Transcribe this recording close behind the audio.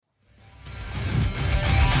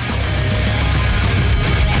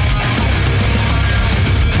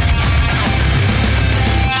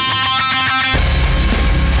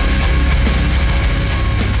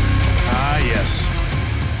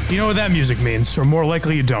what that music means, or more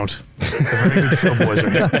likely you don't. A very good show, boys. You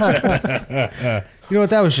know what?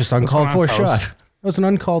 That was just uncalled for fellas? shot. That was an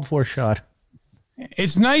uncalled for shot.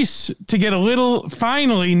 It's nice to get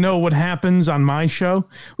finally know what happens on my show.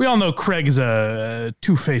 We all know Craig is a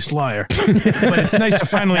two-faced liar, but it's nice to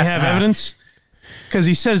finally have evidence, because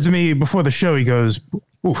he says to me before the show, he goes,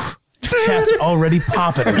 oof, chat's already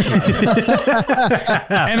popping. And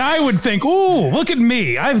I would think, ooh, look at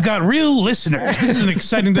me. I've got real listeners. This is an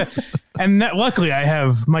exciting day. And luckily, I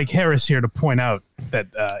have Mike Harris here to point out that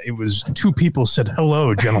it was two people said,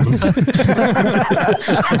 hello, gentlemen.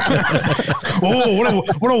 Oh,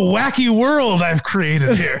 what a wacky world I've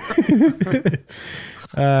created here.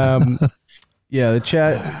 Yeah, the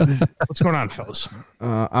chat. What's going on, fellas?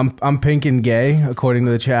 I'm pink and gay, according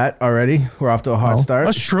to the chat already. We're off to a hot start.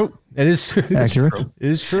 That's true. It is Accurate. True. It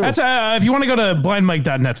is true. That's if you want to go to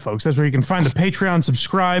blindmike.net, folks, that's where you can find the Patreon,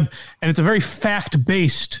 subscribe, and it's a very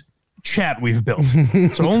fact-based chat we've built.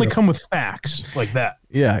 So only come with facts like that.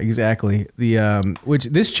 Yeah, exactly. Which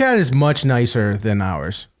this chat is much nicer than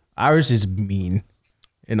ours. Ours is mean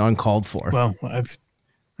and uncalled for. Well,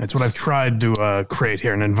 that's what I've tried to create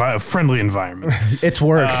here, a friendly environment. It's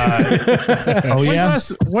worked. When's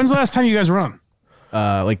the last time you guys were on?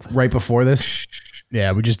 Like right before this.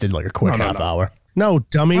 Yeah, we just did like a quick No. half hour. No,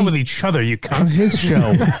 dummy. Not with each other, you On cunts. his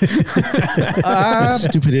show.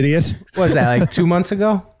 Stupid idiot. What was that, like 2 months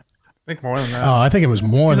ago? I think more than that. Oh, I think it was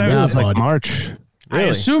more than That that, was It was like bud. March. I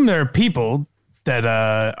assume there are people that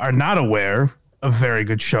are not aware of Very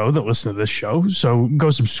Good Show that listen to this show. So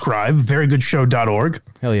go subscribe, verygoodshow.org.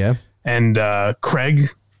 Hell yeah. And Craig,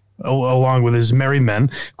 along with his merry men.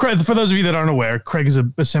 Craig, for those of you that aren't aware, Craig has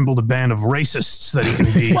assembled a band of racists that he can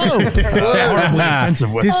be horribly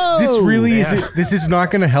offensive with. This really is. This is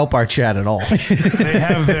not going to help our chat at all. They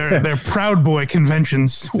have their Proud Boy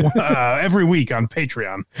conventions every week on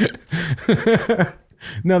Patreon.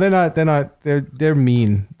 No, they're not. They're not. They're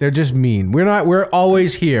mean. They're just mean. We're not. We're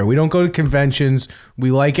always here. We don't go to conventions.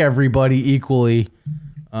 We like everybody equally.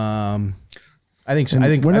 I think. So. I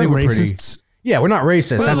think We're not we're pretty. racists. Yeah, we're not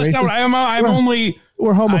racist. Well, That's- that's not what I'm only.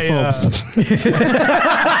 We're homophobes.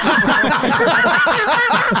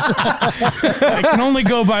 I can only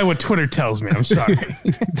go by what Twitter tells me. I'm sorry.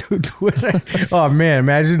 Twitter. Oh man,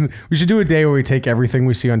 imagine we should do a day where we take everything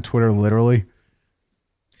we see on Twitter literally.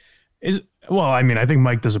 Well, I mean, I think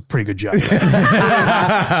Mike does a pretty good job.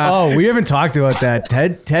 Oh, we haven't talked about that.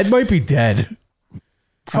 Ted might be dead.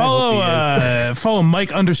 Follow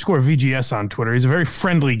Mike_VGS on Twitter. He's a very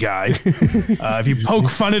friendly guy. If you poke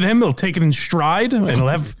fun at him, he'll take it in stride and he'll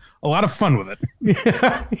have a lot of fun with it.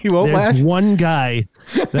 He won't laugh. There's one guy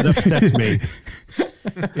that upsets me.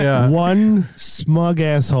 Yeah, One smug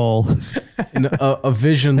asshole. and a And it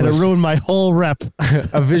visionless, ruined my whole rep.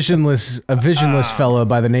 a visionless fella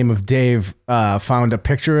by the name of Dave found a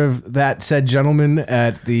picture of that said gentleman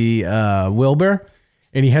at the Wilbur.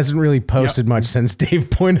 And he hasn't really posted much since Dave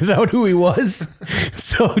pointed out who he was.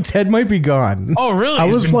 So Ted might be gone. Oh, really?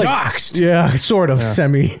 He's been doxxed. Yeah, sort of,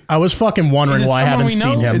 semi. I was fucking Is wondering it why I someone haven't we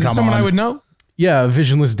know? seen him Is it come someone on. I would know? Yeah,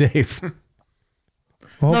 visionless Dave.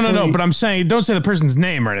 No. But I'm saying, don't say the person's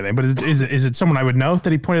name or anything. But is it someone I would know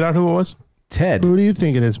that he pointed out who it was? Ted. Who do you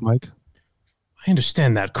think it is, Mike? I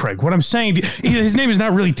understand that, Craig. What I'm saying, his name is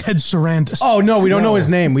not really Ted Sarandis. Oh, no, we don't know his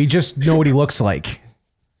name. We just know what he looks like.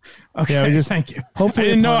 okay. Yeah, we just- Thank you. hopefully I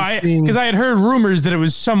didn't know upon seeing- because I had heard rumors that it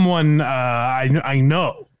was someone I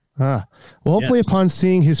know. Well, hopefully upon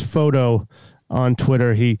seeing his photo on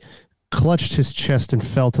Twitter, he clutched his chest and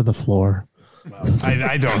fell to the floor.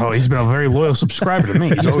 I don't know. He's been a very loyal subscriber to me.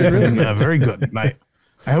 He's always been very good. And I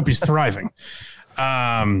hope he's thriving.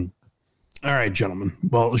 All right, gentlemen.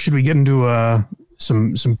 Well, should we get into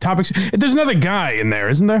some topics? There's another guy in there,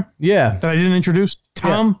 isn't there? Yeah. That I didn't introduce.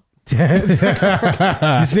 Tom.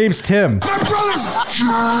 His name's Tim.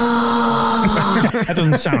 That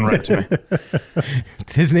doesn't sound right to me.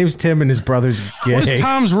 His name's Tim and his brother's What is gay.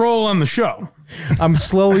 Tom's role on the show? I'm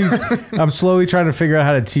slowly trying to figure out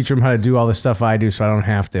how to teach him how to do all the stuff I do so I don't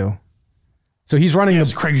have to. So he's running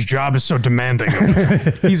Yes, Craig's job is so demanding.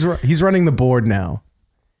 he's running the board now.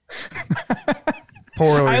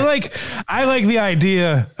 Poorly. I like the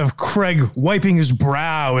idea of Craig wiping his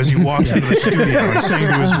brow as he walks into the studio and saying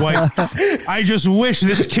to his wife, "I just wish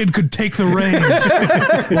this kid could take the reins.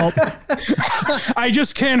 Well, I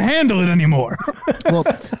just can't handle it anymore." well,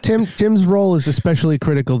 Tim's role is especially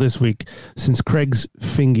critical this week since Craig's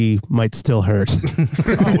fingy might still hurt.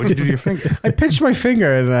 Oh, what'd you do to your finger? I pinched my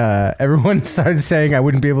finger and everyone started saying I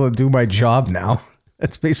wouldn't be able to do my job now.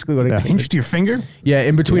 That's basically what I did. Pinched your finger? Yeah,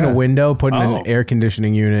 in between a window, putting Oh. an air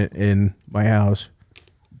conditioning unit in my house.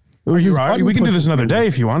 You all right? We can do this another day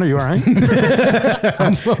if you want. Are you all right?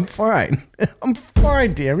 I'm fine. I'm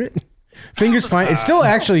fine, damn it. Fingers fine. It's still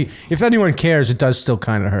actually, if anyone cares, it does still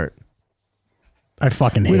kind of hurt. I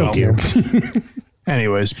fucking hate you.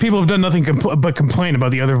 Anyways, people have done nothing but complain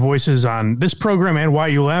about the other voices on this program and Why Are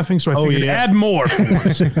You Laughing? So I figured add more for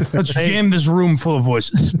once. Let's jam this room full of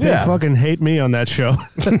voices. They fucking hate me on that show.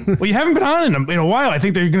 Well, you haven't been on in a while. I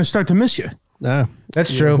think they're going to start to miss you.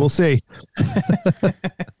 That's true. We'll see.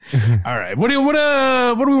 All right. What do we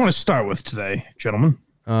want to start with today, gentlemen?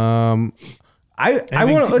 I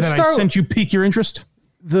want to, let's start. I sent you pique your interest.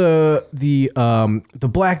 The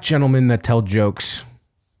black gentlemen that tell jokes.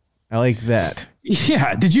 I like that.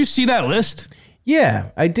 Yeah. Did you see that list? Yeah,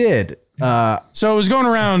 I did. So I was going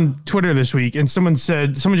around Twitter this week, and someone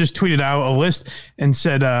just tweeted out a list and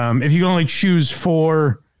said, if you could only choose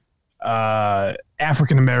 4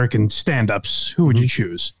 African-American stand-ups, who would you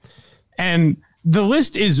choose? And the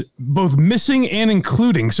list is both missing and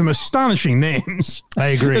including some astonishing names. I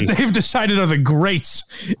agree. That they've decided are the greats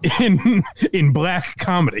in black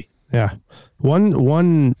comedy. Yeah.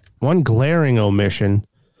 One glaring omission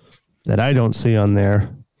that I don't see on there.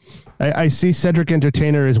 I see Cedric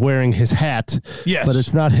Entertainer is wearing his hat. Yes. But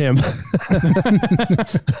it's not him.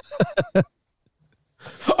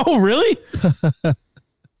 Oh, really?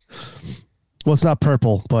 Well, it's not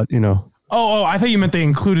purple, but you know. Oh, I thought you meant they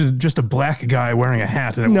included just a black guy wearing a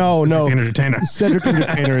hat. And No. Cedric Entertainer. Cedric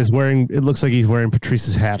Entertainer is wearing, it looks like he's wearing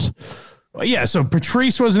Patrice's hat. Well, yeah, so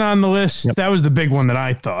Patrice wasn't on the list. Yep. That was the big one that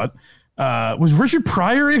I thought. Was Richard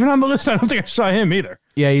Pryor even on the list? I don't think I saw him either.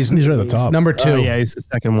 Yeah, he's right at the top. Number 2. Yeah, he's the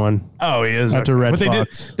second one. Oh, he is. After Red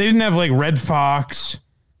Fox. They didn't have like Red Fox.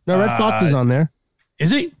 No, Red Fox is on there.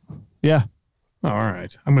 Is he? Yeah. Oh, all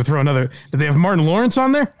right. I'm going to throw another. Did they have Martin Lawrence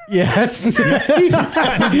on there? Yes.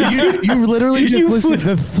 you literally just listed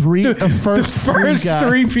the first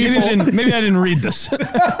three people. Maybe I didn't read this.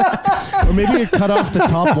 Or maybe it cut off the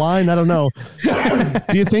top line. I don't know.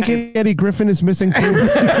 Do you think Eddie Griffin is missing too? No,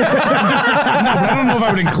 but I don't know if I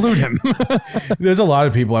would include him. There's a lot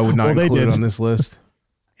of people I would not include on this list.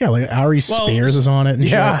 Yeah, like Ari Spears is on it. And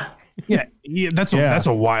shit. Yeah, that's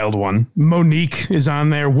a wild one. Monique is on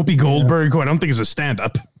there. Whoopi Goldberg, who I don't think is a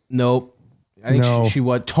stand-up. Nope. I think she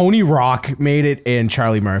was. Tony Rock made it, and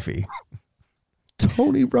Charlie Murphy.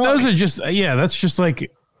 Tony Rock. Those are just that's just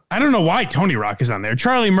like, I don't know why Tony Rock is on there.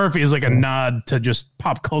 Charlie Murphy is like a nod to just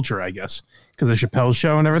pop culture, I guess, because of Chappelle's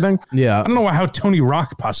show and everything. Yeah. I don't know how Tony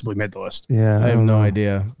Rock possibly made the list. Yeah, I have no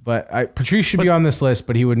idea. But Patrice should be on this list,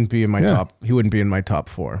 but he wouldn't be in my top. He wouldn't be in my top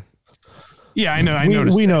 4. Yeah, I know. I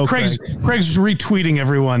noticed. We know. Craig's retweeting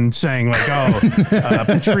everyone saying like, "Oh,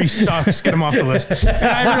 Patrice sucks. Get him off the list." And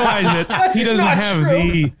I realized that he doesn't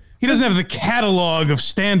have the catalog of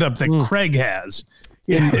stand-up that Craig has.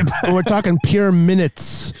 We're talking pure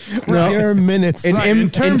minutes. Pure minutes. In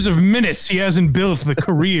terms of minutes, he hasn't built the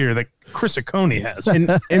career that Chris Oconee has.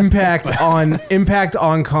 An impact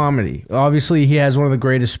on comedy. Obviously, he has one of the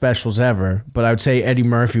greatest specials ever, but I would say Eddie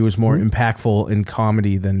Murphy was more impactful in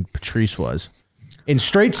comedy than Patrice was. In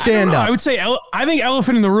straight stand-up. I would say I think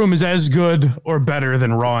Elephant in the Room is as good or better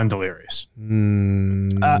than Raw and Delirious.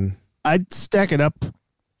 I'd stack it up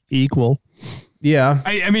equal. Yeah,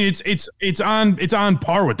 I mean it's on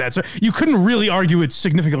par with that. So you couldn't really argue it's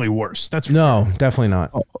significantly worse. That's for sure. Definitely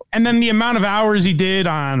not. And then the amount of hours he did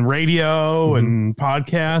on radio and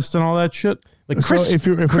podcast and all that shit. Like Chris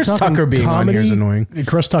Tucker being on here is annoying.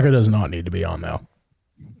 Chris Tucker does not need to be on though.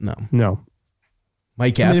 No.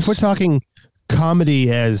 Mike Epps. I mean, if we're talking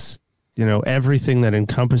comedy as everything that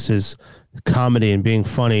encompasses comedy and being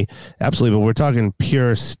funny, absolutely. But we're talking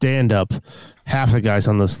pure stand-up. Half the guys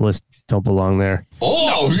on this list don't belong there.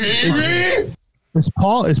 Oh, baby! Is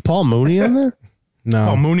Paul Mooney on there? No.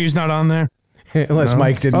 Paul Mooney's not on there. Unless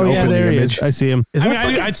Mike didn't open the image. I see him.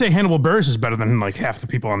 I'd say Hannibal Buress is better than like half the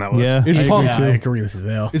people on that list. Yeah, I agree with you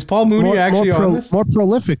there. Is Paul Mooney actually on this? More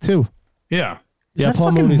prolific too. Yeah. Is that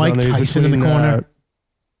Paul Mooney's Mike Tyson in the corner?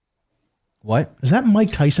 What? Is that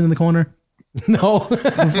Mike Tyson in the corner? No. What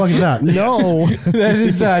the fuck is that? No. That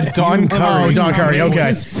is Don Curry. Oh, Don Curry. Okay.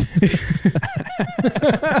 Is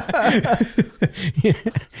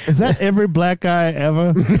that every black guy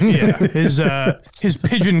ever? Yeah. His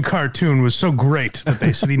pigeon cartoon was so great that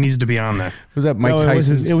they said he needs to be on there. Was that Mike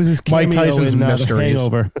Tyson? It was his cameo Mike Tyson's in, Mysteries.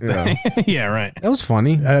 Hangover. Yeah. Yeah, right. That was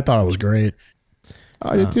funny. I thought it was great.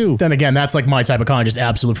 I did too. Then again, that's like my type of comedy, just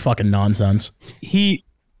absolute fucking nonsense.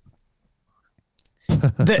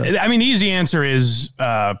 The easy answer is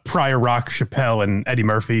Pryor, Rock, Chappelle, and Eddie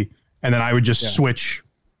Murphy, and then I would just switch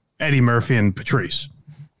Eddie Murphy and Patrice.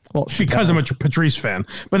 Well, because I'm a Patrice fan.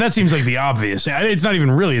 But that seems like the obvious. It's not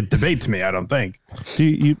even really a debate to me, I don't think.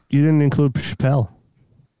 You didn't include Chappelle.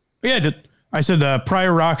 Yeah, I did. I said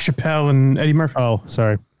Pryor Rock, Chappelle, and Eddie Murphy. Oh,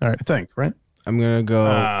 sorry. All right. I think, right? I'm gonna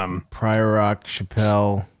go Pryor Rock,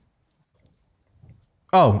 Chappelle.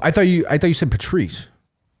 Oh, I thought you said Patrice,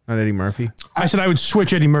 not Eddie Murphy. I said I would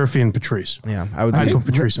switch Eddie Murphy and Patrice. Yeah, I would. I'd think-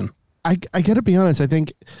 put Patrice in. I got to be honest. I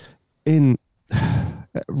think in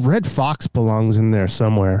Red Fox belongs in there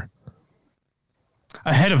somewhere.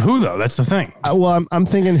 Ahead of who, though? That's the thing. Well, I'm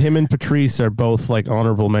thinking him and Patrice are both like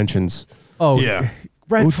honorable mentions. Oh Yeah.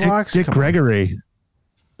 Red Oh, Fox. Dick Come on. Gregory.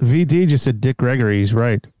 VD just said Dick Gregory. He's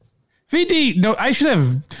right. VD, no, I should have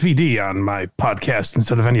VD on my podcast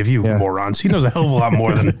instead of any of you Yeah. morons. He knows a hell of a lot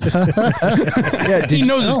more than Yeah, he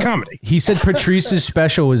knows his comedy. He said Patrice's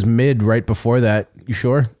special was mid right before that. You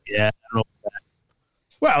sure? Yeah.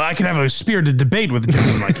 Well, I can have a spirited debate with a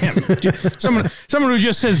gentleman like him. Someone who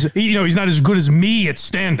just says, he's not as good as me at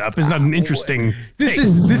stand-up is not an interesting This take.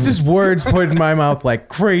 is words put in my mouth like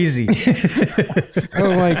crazy. I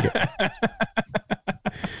don't like it.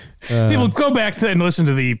 People go back to and listen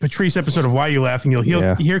to the Patrice episode of Why You Laughing. You'll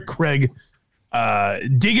hear Craig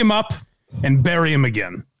dig him up and bury him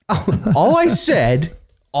again. All I said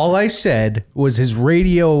was his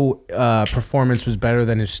radio performance was better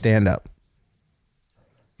than his stand-up.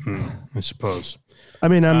 I suppose. I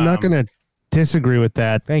mean, I'm not going to disagree with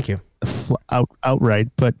that Thank you. outright,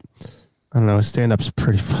 but I don't know. His stand-up's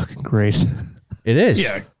pretty fucking great. It is.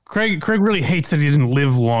 Yeah, Craig really hates that he didn't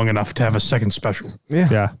live long enough to have a second special.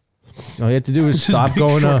 Yeah. All you had to do was It's his stop big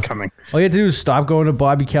going to. shortcoming. All you had to do was stop going to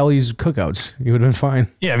Bobby Kelly's cookouts. You would have been fine.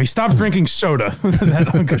 Yeah, if he stopped drinking soda, that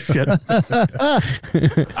hunk of shit.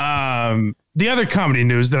 The other comedy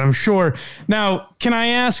news that I'm sure. Now, can I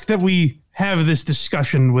ask that we have this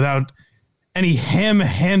discussion without any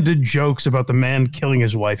ham-handed jokes about the man killing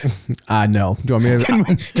his wife? No. Do you want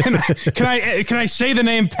me to? Can I say the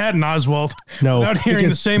name Patton Oswalt No, without hearing the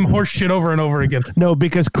because- same horse shit over and over again? No,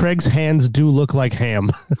 because Craig's hands do look like ham.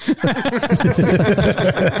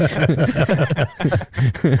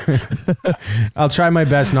 I'll try my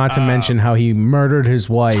best not to mention how he murdered his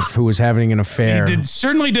wife, who was having an affair.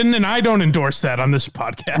 Certainly didn't, and I don't endorse that on this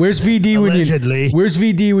podcast. Where's VD Allegedly. Where's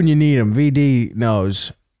VD when you need him? VD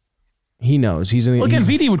knows. He knows. He's in. Well, again,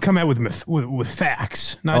 he's- VD would come out with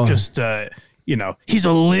facts, not just he's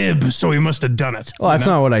a lib, so he must have done it. Well, that's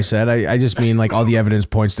not what I said. I just mean like all the evidence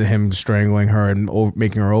points to him strangling her and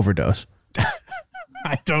making her overdose.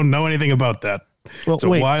 I don't know anything about that. Well, It's a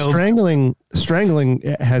wait, wild- strangling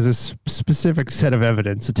has a specific set of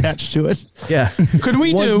evidence attached to it. Yeah. Could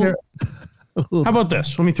we Was do? there- How about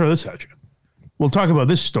this? Let me throw this at you. We'll talk about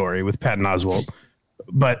this story with Patton Oswalt.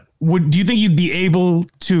 But do you think you'd be able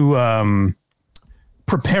to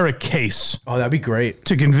prepare a case Oh, that'd be great.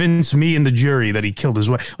 to convince me and the jury that he killed his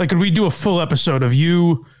wife? Like, could we do a full episode of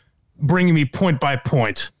you bringing me point by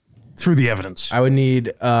point through the evidence? I would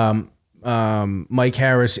need Mike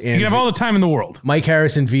Harris You and can have all the time in the world. Mike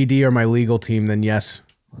Harris and VD are my legal team. Then yes.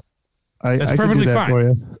 That's I can perfectly do that fine. for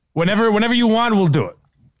you. Whenever you want, we'll do it.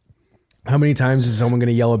 How many times is someone going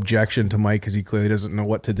to yell objection to Mike because he clearly doesn't know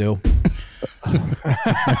what to do?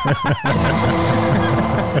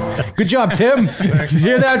 Good job, Tim. Did you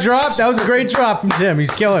hear that drop? That was a great drop from Tim.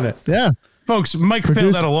 He's killing it. Yeah. Folks, Mike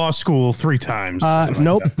failed out of law school 3 times.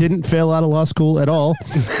 Nope. Didn't fail out of law school at all.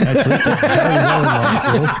 Actually, did very well in law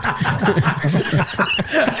school.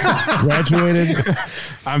 Graduated.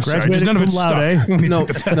 I'm sorry, just graduated none of it cum laude. stuck. when he No, took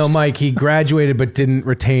the test. no, Mike. He graduated but didn't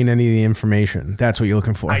retain any of the information. That's what you're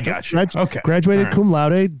looking for. I got you. Okay. Graduated All right. cum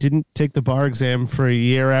laude. Didn't take the bar exam for a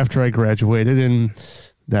year after I graduated, and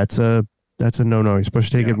that's a no-no. You're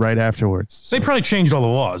supposed to take it right afterwards. They probably changed all the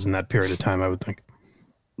laws in that period of time, I would think.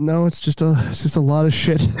 No, it's just a lot of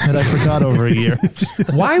shit that I forgot over a year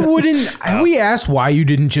Why wouldn't have we asked why you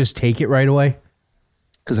didn't just take it right away?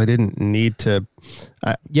 because I didn't need to.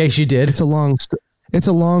 Yes, you did. It's a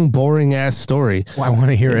long, boring ass story. Well, I want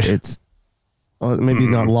to hear it. It's maybe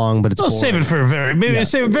not long, but it's. We'll boring. save it for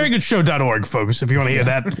save verygoodShow.org, folks, if you want to hear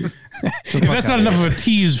that. If that's not enough of a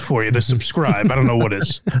tease for you to subscribe, I don't know what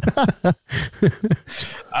is.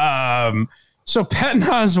 So Patton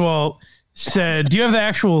Oswalt said, do you have the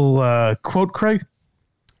actual quote, Craig?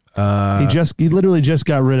 He literally just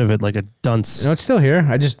got rid of it like a dunce. No, it's still here.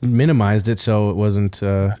 I just minimized it so it wasn't,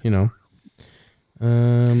 where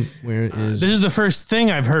is This is the first thing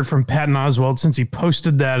I've heard from Patton Oswalt since he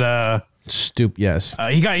posted that. Stoop? Yes.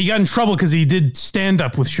 He got in trouble because he did stand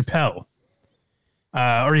up with Chappelle.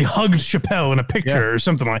 Or he hugged Chappelle in a picture or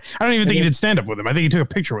something like. I don't even think he did stand up with him. I think he took a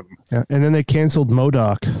picture with him. Yeah, and then they canceled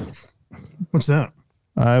MODOK. What's that?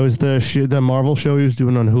 It was the Marvel show he was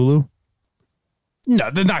doing on Hulu.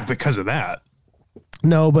 No, they're not because of that.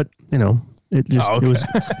 No, but it just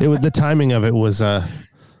it was the timing of it was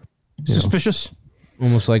Suspicious.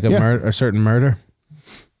 Almost like a certain murder.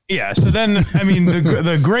 Yeah. So then, I mean,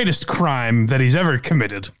 the greatest crime that he's ever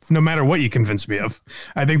committed, no matter what you convince me of,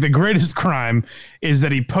 I think the greatest crime is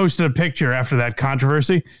that he posted a picture after that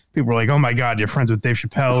controversy. People were like, "Oh my God, you're friends with Dave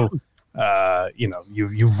Chappelle.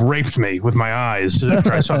 You've raped me with my eyes."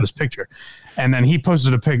 After I saw this picture, and then he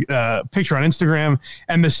posted a picture on Instagram,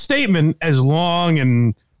 and the statement, as long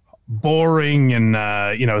and boring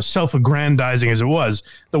and self-aggrandizing as it was,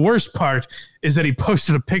 the worst part is that he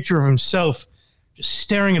posted a picture of himself just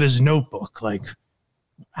staring at his notebook, like,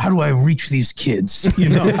 how do I reach these kids? What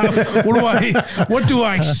do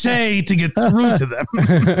I say to get through to them?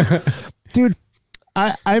 Dude,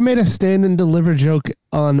 I made a stand and deliver joke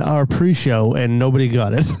on our pre-show and nobody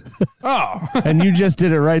got it. Oh, And you just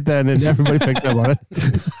did it right then and everybody picked up on it.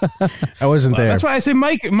 I wasn't there. that's why I say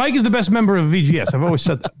Mike is the best member of VGS. I've always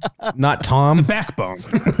said that. Not Tom. Backbone.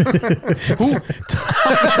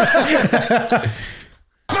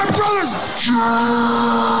 My brother's.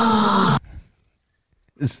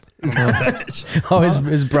 His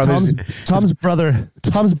brother's. Tom's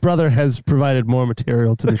brother has provided more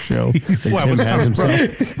material to the show than Wow, Tim what's has Tom's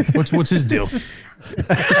himself. What's his deal?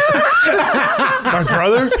 My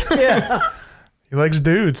brother? Yeah. He likes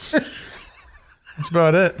dudes. That's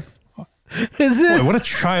about it. Is it? Boy, what a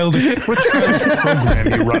childish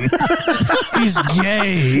program you run. He's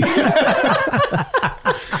gay.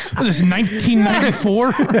 Was this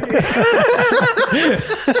 1994?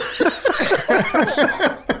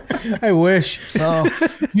 I wish.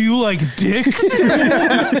 You like dicks?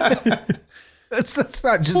 That's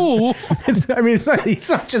not just. Fool. He's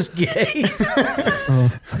not just gay.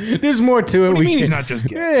 There's more to it. What do you mean he's not just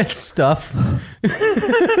gay? It's stuff.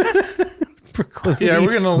 Proclivities. Yeah,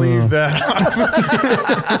 we're going to leave that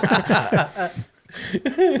off.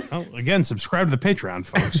 Well, again, subscribe to the Patreon,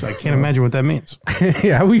 folks. I can't imagine what that means.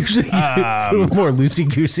 Yeah, we usually it's a little more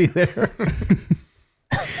loosey-goosey there.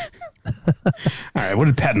 All right, what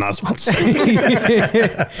did Patton Oswalt say?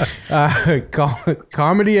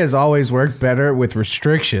 Comedy has always worked better with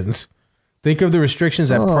restrictions. Think of the restrictions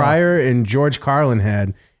that Pryor and George Carlin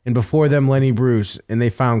had, and before them, Lenny Bruce, and they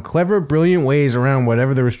found clever, brilliant ways around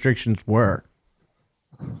whatever the restrictions were.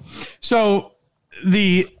 So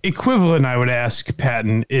the equivalent, I would ask,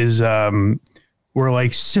 Patton, is were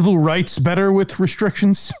like civil rights better with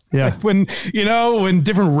restrictions? Yeah. Like when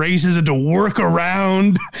different races had to work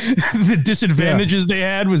around the disadvantages they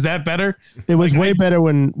had, was that better? It was way better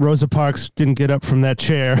when Rosa Parks didn't get up from that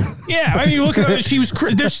chair. Yeah, I mean, look at her.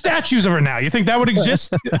 There's statues of her now. You think that would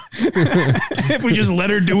exist if we just let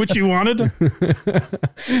her do what she wanted?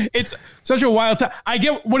 It's such a wild time. I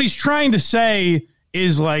get what he's trying to say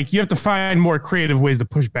is like you have to find more creative ways to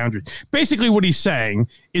push boundaries. Basically, what he's saying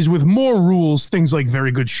is with more rules, things like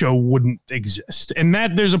Very Good Show wouldn't exist, and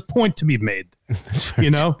that there's a point to be made. You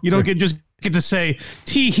know, you don't get to say,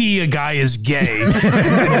 "Tee-hee, a guy is gay."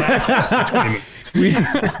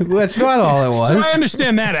 That's not all it was. So I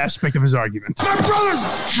understand that aspect of his argument. My brother's.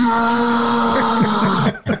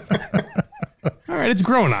 All right, it's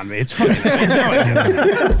growing on me. It's funny. Now I get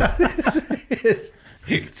it.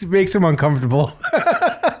 It makes him uncomfortable.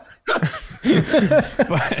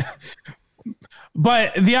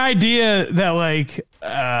 But the idea that like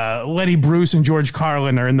Lenny Bruce and George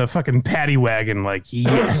Carlin are in the fucking paddy wagon, like,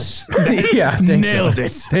 yes, Yeah, nailed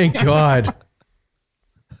it. Thank God.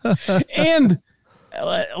 And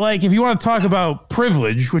like, if you want to talk about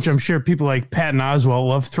privilege, which I'm sure people like Patton Oswalt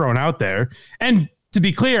love throwing out there, and to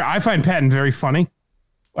be clear, I find Patton very funny.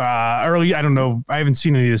 I don't know, I haven't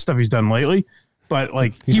seen any of the stuff he's done lately, but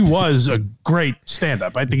like he was a great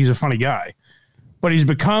stand-up. I think he's a funny guy. But he's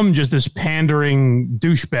become just this pandering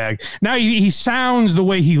douchebag. Now he sounds the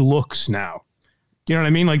way he looks now. You know what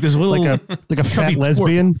I mean? Like this little like a fat twerp.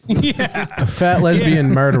 lesbian. Yeah. A fat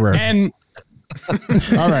lesbian murderer. And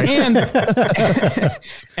All right.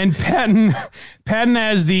 and Patton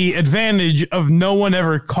has the advantage of no one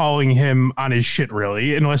ever calling him on his shit,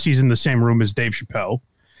 really, unless he's in the same room as Dave Chappelle.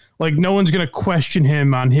 Like, no one's going to question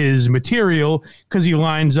him on his material because he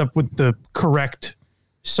lines up with the correct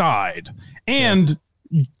side. And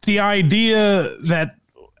the idea that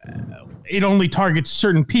it only targets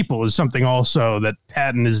certain people is something also that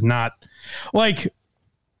Patton is not. Like,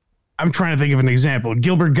 I'm trying to think of an example.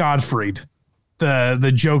 Gilbert Gottfried,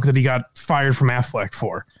 the joke that he got fired from Affleck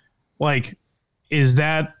for. Like, is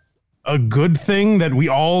that a good thing that we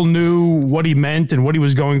all knew what he meant and what he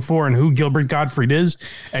was going for and who Gilbert Gottfried is,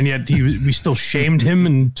 and yet we still shamed him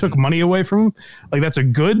and took money away from him? Like, that's a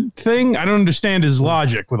good thing? I don't understand his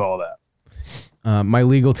logic with all that. My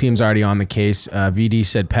legal team's already on the case. VD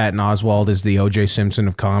said Patton Oswalt is the O.J. Simpson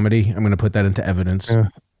of comedy. I'm going to put that into evidence. Yeah.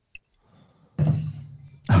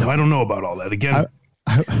 No, I don't know about all that. Again,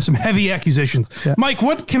 some heavy accusations. Yeah. Mike,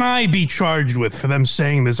 what can I be charged with for them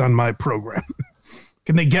saying this on my program?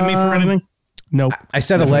 Can they get me for anything? Nope. I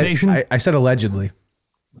said I said allegedly.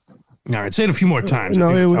 All right, say it a few more times. No,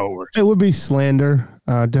 I think that's how it works. It would be slander,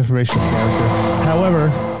 defamation of character. However,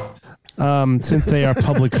 since they are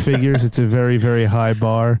public figures, it's a very, very high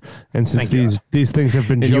bar. And since these things have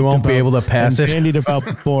been and you won't be able to pass it, bandied about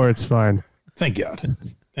before, it's fine. Thank God.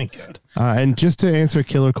 Thank God. And just to answer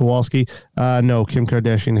Killer Kowalski, no, Kim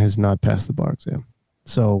Kardashian has not passed the bar exam.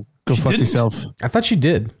 So go fuck yourself. I thought she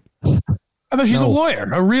did. I thought she's a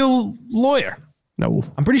lawyer, a real lawyer. No.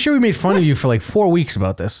 I'm pretty sure we made fun of you for like 4 weeks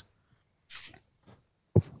about this.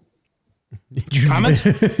 Did you comment?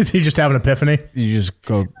 Did you just have an epiphany? Did you just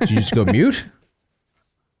go mute?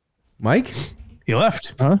 Mike? He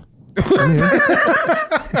left. Huh?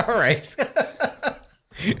 All right.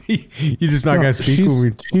 You're just not going to speak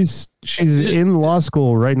when we... She's in law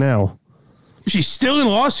school right now. She's still in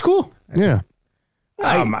law school? Yeah.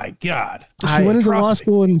 Oh my God. She went into law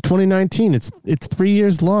school in 2019. It's 3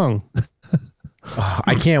 years long.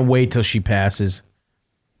 I can't wait till she passes.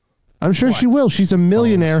 I'm sure she will. She's a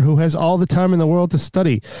millionaire who has all the time in the world to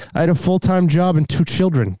study. I had a full-time job and 2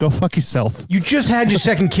 children. Go fuck yourself. You just had your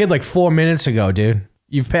second kid like 4 minutes ago, dude.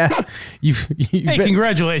 You've passed. Hey,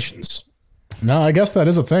 congratulations. No, I guess that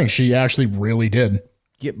is a thing. She actually really did.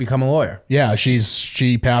 Become a lawyer. Yeah,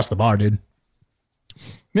 she passed the bar, dude.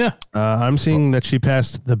 Yeah. I'm seeing that she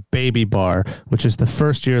passed the baby bar, which is the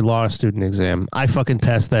first-year law student exam. I fucking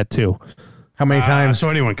passed that too. How many times? So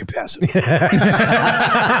anyone could pass it.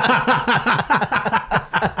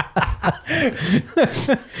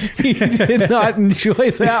 He did not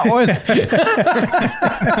enjoy that one.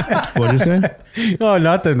 What did you say? Oh,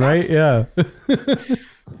 nothing, right? Yeah.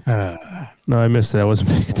 No, I missed it. I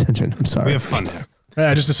wasn't paying attention. I'm We sorry. have fun there.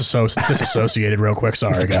 Yeah, just disassociated real quick.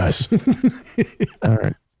 Sorry, guys. All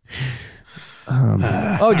right.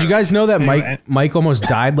 Oh, did you guys know that Mike almost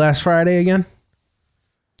died last Friday again?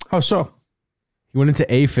 How so? He went into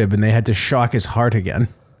AFib and they had to shock his heart again.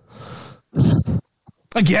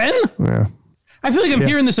 Again? Yeah. I feel like I'm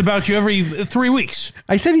hearing this about you every 3 weeks.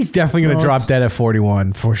 I said he's definitely going to drop dead at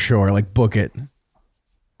 41 for sure. Like, book it.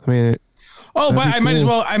 I mean, Oh, but I might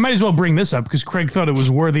as well bring this up because Craig thought it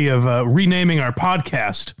was worthy of renaming our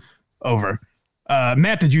podcast over.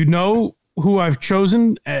 Matt, did you know who I've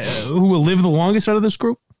chosen who will live the longest out of this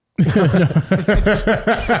group?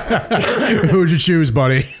 Who'd you choose,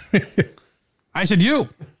 buddy? I said you.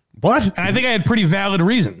 What? And I think I had pretty valid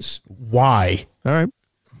reasons. Why? all right.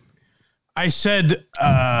 I said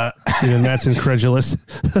Even Matt's incredulous.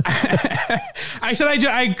 I said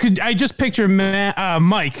I just picture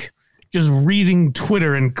Mike just reading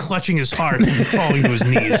Twitter and clutching his heart and falling to his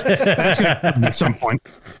knees. That's going to happen at some point.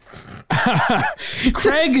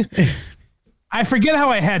 Craig, I forget how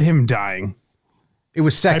I had him dying. It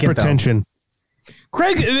was second, Hypertension.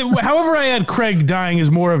 Craig, however I had Craig dying is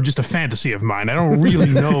more of just a fantasy of mine. I don't really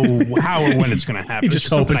know how or when it's going to happen. You're just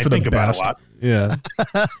hoping for the best. About a lot. Yeah.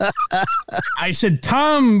 I said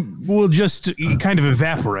Tom will just kind of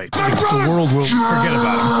evaporate. The world will forget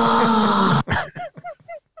about him.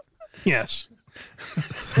 Yes.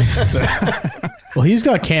 Well, he's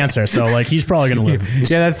got cancer, so like he's probably gonna live.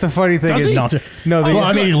 Yeah, that's the funny thing. Does Is, he? no, Well,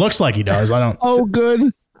 I mean, he looks like he does. I don't. Oh,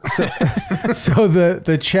 good. So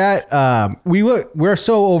the chat, we're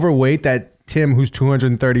so overweight that Tim, who's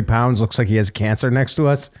 230 pounds, looks like he has cancer next to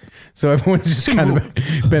us. So everyone's just Tim kind of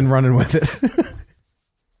been running with it.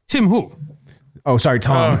 Tim who? Oh, sorry,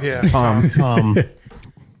 Tom. Oh, yeah. Tom.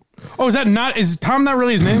 Oh, is Tom not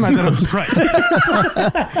really his name? I thought it was right.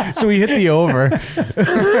 So we hit the over.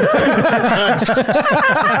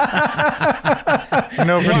 You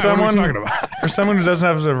know, What are we talking about? for someone who doesn't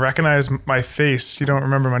have to recognize my face, you don't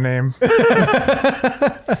remember my name.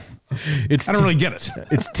 It's I don't really get it.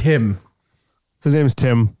 It's Tim. His name's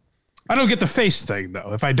Tim. I don't get the face thing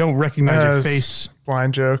though. If I don't recognize your It's face,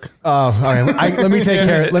 blind joke. Oh, all right. Let me take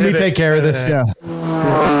care. Let me take care of this. Yeah.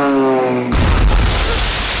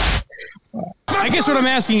 My I guess what I'm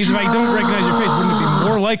asking is if I don't recognize your face, wouldn't it be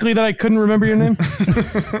more likely that I couldn't remember your name?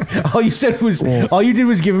 All you did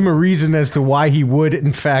was give him a reason as to why he would,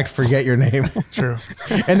 in fact, forget your name. True.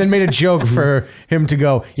 And then made a joke for him to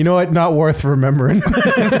go, you know what, not worth remembering.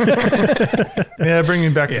 Yeah, bring me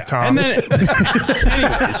back to Tom. And then,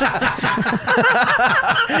 anyways,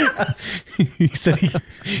 He said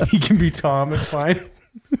he can be Tom. It's fine.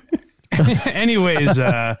 anyways,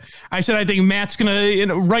 I said I think Matt's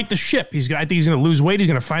gonna right the ship. I think he's gonna lose weight. He's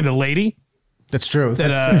gonna find a lady That's true. that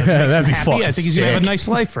That's- makes that'd him be happy. I fucking think he's gonna have a sick. nice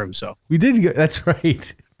life for himself. we did. That's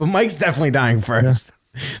right. But Mike's definitely dying first.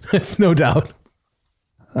 That's no doubt.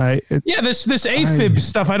 Yeah, this AFib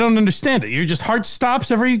stuff, I don't understand it. Your just heart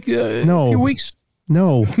stops every No. few weeks.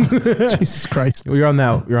 No. Jesus Christ. You're on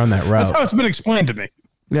that That's route. how it's been explained to me.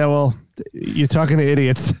 Yeah, well, you're talking to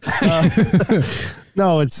idiots.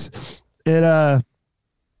 No, it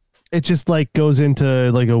just like goes into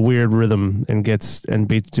like a weird rhythm and beats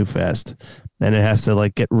too fast, and it has to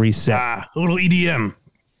like get reset. A little EDM.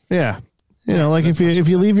 Yeah, like if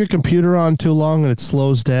you leave your computer on too long and it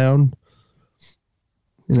slows down,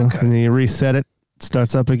 and then you reset it, it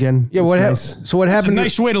starts up again. Yeah. It's What nice. happened? So what It's a happened?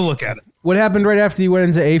 nice way to look at it. What happened right after you went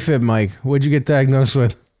into AFib, Mike? What'd you get diagnosed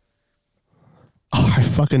with? Oh, I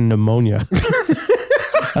fucking pneumonia.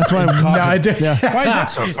 That's why I'm coughing. Yeah. Why is that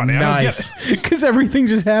so funny? Nice. I don't get it. Because everything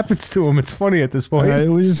just happens to him. It's funny at this point.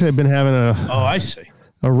 We just have been having Oh, I see.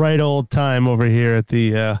 a right old time over here at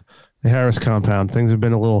the Harris compound. Things have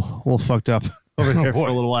been a little fucked up over here for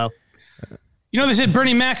boy. a little while. You know, they said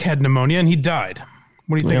Bernie Mac had pneumonia and he died.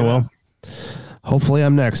 What do you think Yeah, of well, hopefully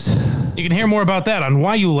I'm next. that? You can hear more about that on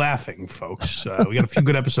Why You Laughing, folks. We got a few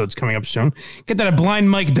good episodes coming up soon. Get that at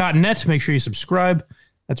blindmike.net. Make sure you subscribe.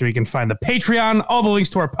 That's where you can find the Patreon, all the links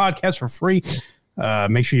to our podcast for free.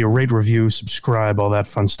 Make sure you rate, review, subscribe, all that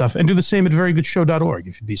fun stuff. And do the same at verygoodshow.org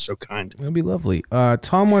if you'd be so kind. That'd be lovely.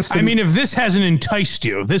 Tom wants to. I mean, if this hasn't enticed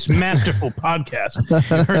you, this masterful podcast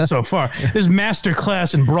you've heard so far, this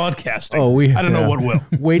masterclass in broadcasting, I don't know what will.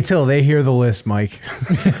 Wait till they hear the list, Mike.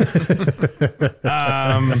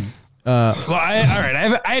 Well, all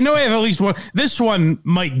right. I know I have at least one. This one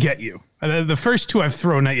might get you. The first two I've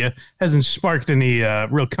thrown at you hasn't sparked any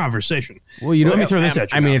real conversation. Well, you Let don't. me throw this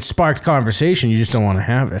at you. I mean, now. it sparked conversation. You just don't want to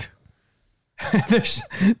have it.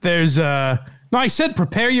 there's no. I said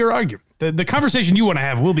prepare your argument. The conversation you want to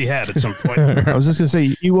have will be had at some point. I was just gonna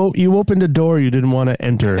say you opened a door you didn't want to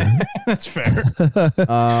enter. That's fair.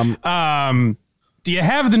 Do you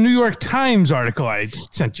have the New York Times article I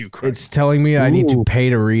sent you, Craig? It's telling me I need to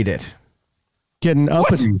pay to read it. Getting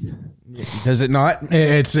up What? and Does it not?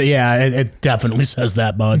 It definitely says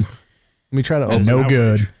that, bud. Let me try to open. No outrage.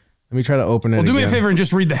 good. Let me try to open it. Well, do me a again. favor and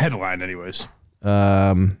just read the headline, anyways.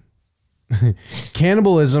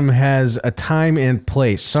 Cannibalism has a time and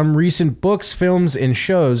place. Some recent books, films, and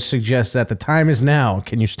shows suggest that the time is now.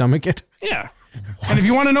 Can you stomach it? Yeah. And if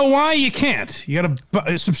you want to know why, you can't. You got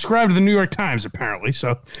to subscribe to the New York Times, apparently.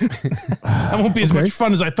 So that won't be as much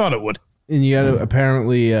fun as I thought it would. And you got to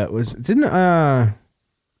apparently That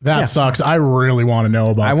sucks. I really want to know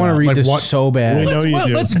about I want to that. read Like, this what? so bad. know you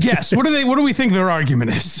do. Let's guess. What do we think their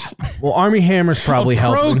argument is? Well, Army Hammer's probably A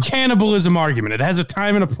helping. pro-cannibalism argument. It has a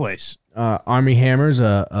time and a place. Army Hammer's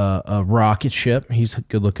a rocket ship. He's a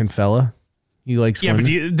good-looking fella. He likes Yeah,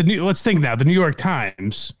 women. but let's think now. The New York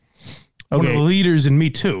Times, one of Okay. the leaders in Me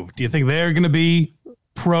Too. Do you think they're going to be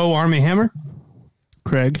pro-Army Hammer?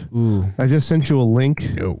 Craig, I just sent you a link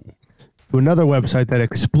to another website that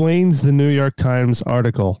explains the New York Times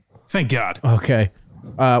article. Thank God. Okay.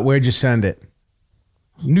 Where'd you send it?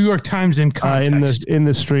 New York Times in context. in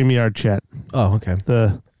the StreamYard chat. Oh, okay.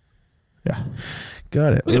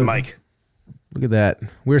 Got it. Look at Mike. Look at that.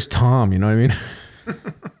 Where's Tom? You know what I mean?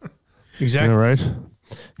 Exactly. All right.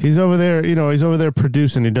 He's over there, he's over there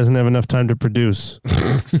producing. He doesn't have enough time to produce.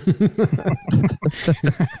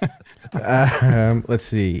 Let's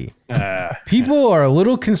see. People are a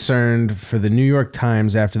little concerned for the New York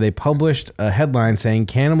Times after they published a headline saying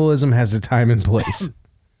cannibalism has a time and place.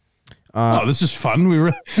 Oh, this is fun.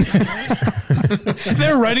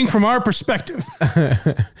 They're writing from our perspective.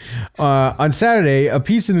 On Saturday, a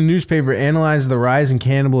piece in the newspaper analyzed the rise in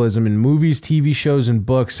cannibalism in movies, TV shows, and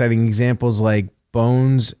books, citing examples like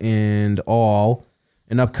Bones and All,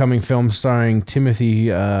 an upcoming film starring Timothy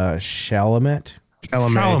Chalamet.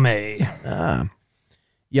 Chalamet.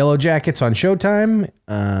 Yellow Jackets on Showtime,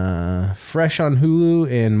 Fresh on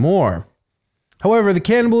Hulu, and more. However, the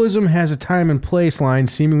cannibalism has a time and place line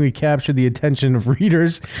seemingly captured the attention of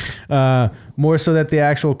readers, more so than the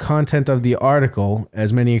actual content of the article,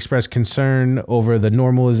 as many express concern over the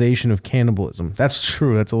normalization of cannibalism. That's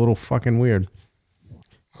true. That's a little fucking weird.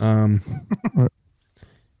 Who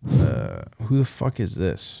the fuck is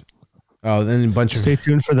this? Oh, then a bunch of. Stay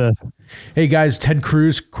tuned for the. Hey guys, Ted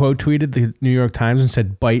Cruz quote tweeted the New York Times and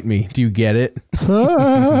said, "Bite me." Do you get it?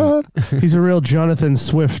 He's a real Jonathan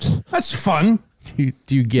Swift. That's fun. Do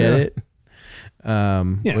you get it?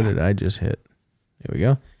 Yeah. What did I just hit? There we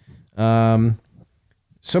go.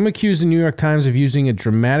 Some accuse the New York Times of using a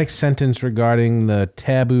dramatic sentence regarding the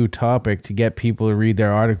taboo topic to get people to read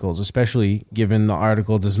their articles, especially given the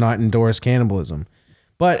article does not endorse cannibalism.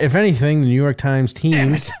 But if anything, the New York Times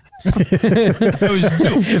team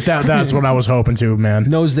That's what I was hoping to, man.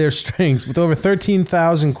 knows their strengths. With over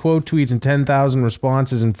 13,000 quote tweets and 10,000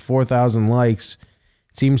 responses and 4,000 likes,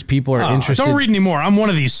 it seems people are interested. Don't read anymore. I'm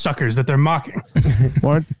one of these suckers that they're mocking.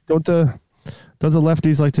 Don't the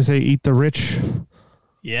lefties like to say "eat the rich"?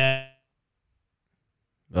 Yeah.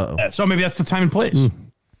 Uh-oh. So maybe that's the time and place. I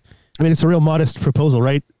mean, it's a real modest proposal,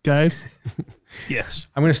 right, guys? Yes.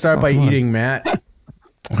 I'm going to start by eating Matt.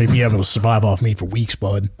 We'd be able to survive off meat for weeks,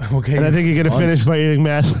 bud. Okay. And I think you're going to finish by eating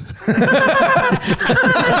Matt.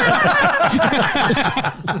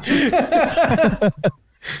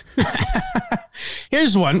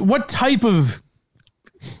 Here's one. What type of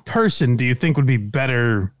person do you think would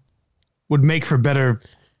make for better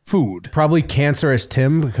food? Probably cancerous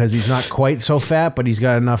Tim because he's not quite so fat, but he's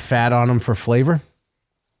got enough fat on him for flavor.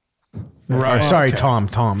 Right. Or, sorry, Okay. Tom.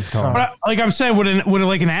 But like I'm saying, would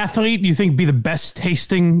like an athlete, do you think be the best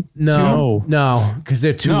tasting? No, because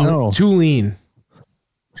they're too lean. Too lean.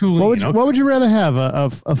 What would you rather have? A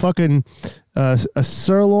fucking a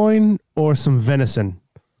sirloin or some venison?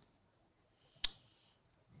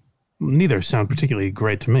 Neither sound particularly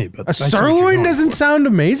great to me, but A sirloin doesn't sound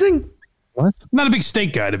amazing. What? I'm not a big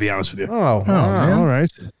steak guy, to be honest with you. Oh, wow. All right.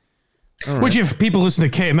 Which, if people listen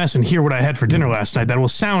to KMS and hear what I had for dinner last night, that will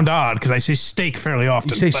sound odd because I say steak fairly often.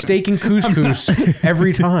 You say but- steak and couscous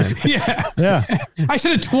every time. Yeah. Yeah. I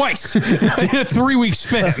said it twice in a 3-week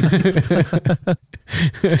span.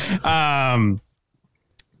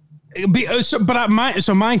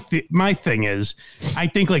 My thing is, I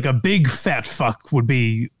think like a big fat fuck would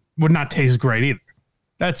not taste great either.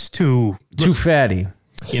 That's too fatty.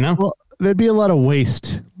 you know. Well, there'd be a lot of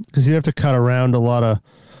waste because you'd have to cut around a lot of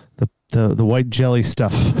the white jelly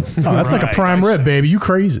stuff. Oh, that's like a Right. prime rib, baby. You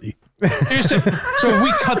crazy. So if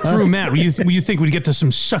we cut through Matt, will you think we'd get to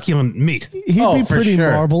some succulent meat? He'd be for pretty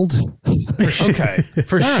sure. marbled. Okay.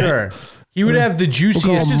 For sure. He would have the We'll call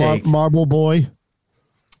juiciest him steak. Marble Boy.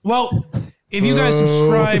 Well, if you guys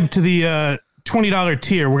subscribe to the $20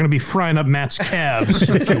 tier, we're going to be frying up Matt's calves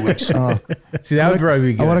in a few weeks. See, that would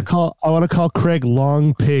probably be good. I want to call Craig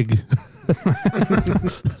Long Pig.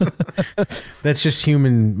 That's just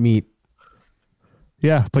human meat.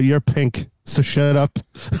 Yeah, but you're pink, so shut up.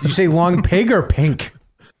 Did you say long pig or pink?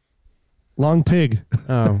 Long Pig.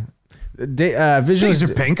 Oh. Things Visionless,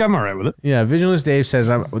 are pink. I'm all right with it. yeah, Visionless Dave says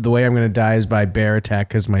the way I'm going to die is by bear attack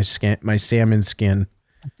because my salmon skin.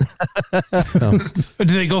 Did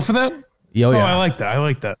they go for that? Yo, Oh, yeah. I like that. I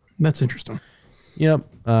like that. That's interesting. Yep.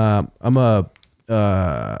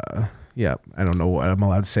 Yeah, I don't know what I'm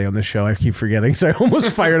allowed to say on this show. I keep forgetting, so I almost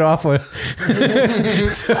fired off one.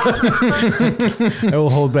 I will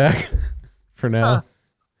hold back for now.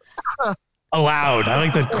 Allowed. I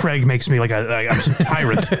like that Craig makes me like I'm some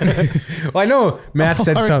tyrant. Well, I know Matt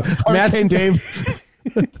said something. Hurricane Dave.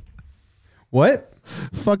 What?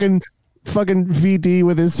 fucking VD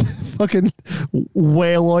with his fucking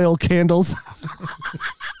whale oil candles.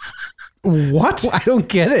 What? I don't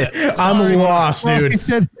get it. I'm lost, Well, dude. he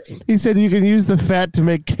said you can use the fat to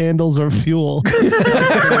make candles or fuel.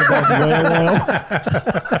 Whale oil.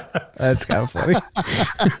 That's kind of funny.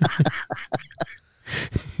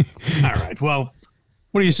 All right. Well,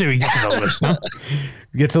 what do you say we get to the list? Huh?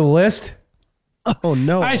 Get to the list. Oh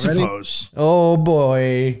no! I Ready? suppose. Oh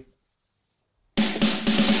boy.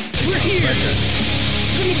 We're here. We're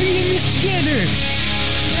gonna be in this together.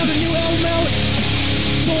 We have a new album out.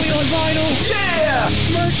 It's only on vinyl. Yeah!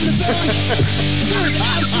 Merch in the back. There's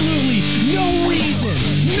absolutely no reason.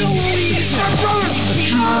 My brothers! In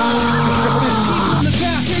the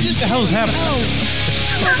back, they're just What the hell's happening? out.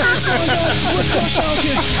 We're selling out. We're crushed out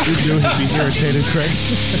kids. You knew he'd be irritated, Craig.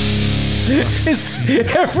 It's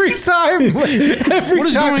every time. What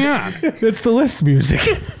is going on? It's the list music.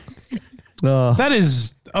 That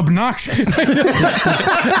is obnoxious. I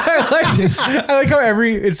like how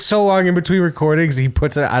it's so long in between recordings he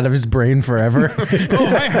puts it out of his brain forever. Oh,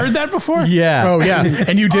 have I heard that before? Yeah. Oh, yeah.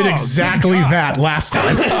 And you did Oh, exactly good God. that last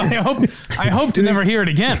time. I hope to never hear it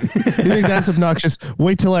again. You think that's obnoxious?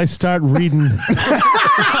 Wait till I start reading.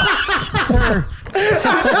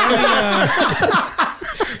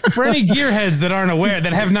 For any gearheads that aren't aware,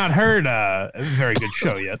 that have not heard a very good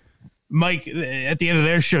show yet, Mike, at the end of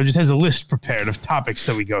their show, just has a list prepared of topics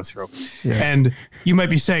that we go through. And you might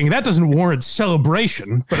be saying, that doesn't warrant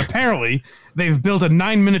celebration, but apparently they've built a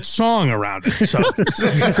 9-minute song around it. So,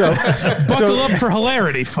 buckle up for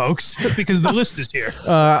hilarity, folks, because the list is here.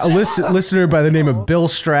 A listener by the name of Bill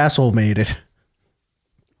Strassel made it.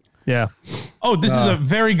 Yeah. Oh, this is a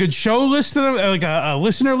very good show list, that like a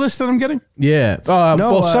listener list that I'm getting? Yeah.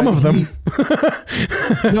 Well, some of them.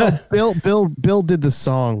 No, Bill did the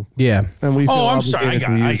song. Yeah. And we. Oh, I'm sorry. I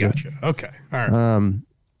got got you. Okay. All right.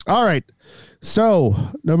 All right. So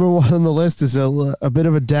number 1 on the list is a bit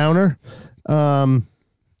of a downer. The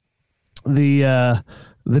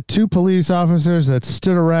 2 police officers that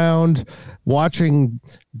stood around watching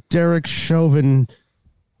Derek Chauvin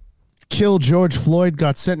kill George Floyd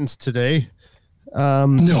got sentenced today.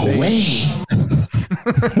 No way.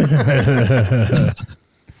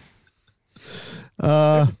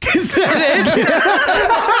 Is that it?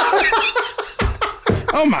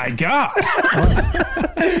 Oh my God.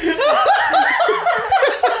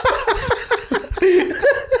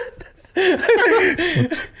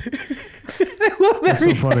 I love that. That's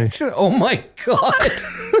so funny. reaction. Oh my God.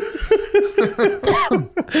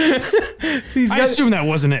 See, I assume that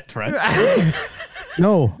wasn't it, right?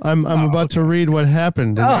 No, I'm about to read what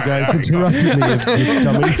happened, and you guys interrupted me, you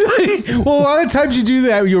dummies. well, a lot of times you do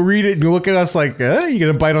that. You'll read it and you look at us like, you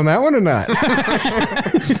gonna bite on that one or not?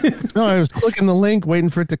 No, I was clicking the link, waiting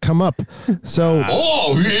for it to come up. So,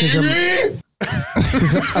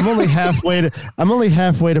 I'm only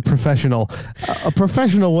halfway to professional. A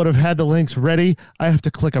professional would have had the links ready. I have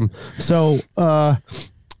to click them. So, a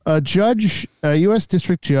U.S.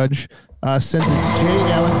 District Judge, sentenced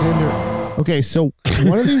Jay Alexander. Okay, so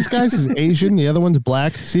one of these guys is Asian, the other one's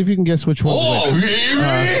black. See if you can guess which one's which.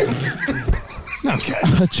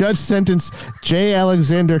 A judge sentenced Jay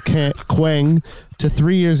Alexander Kwang to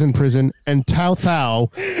 3 years in prison and Tao Thao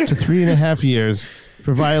to 3.5 years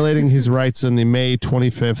for violating his rights in the May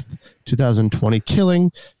 25th, 2020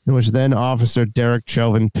 killing, in which then Officer Derek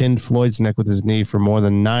Chauvin pinned Floyd's neck with his knee for more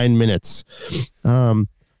than 9 minutes. So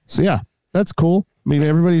yeah, that's cool. I mean,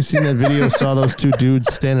 everybody who's seen that video saw those 2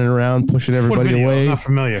 dudes standing around pushing everybody What video? away. I'm not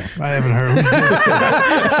familiar. I haven't heard.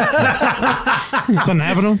 Something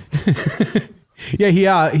happened to him?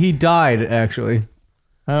 Yeah, he died actually.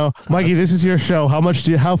 Oh, Mikey, this is your show. How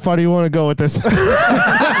far do you want to go with this?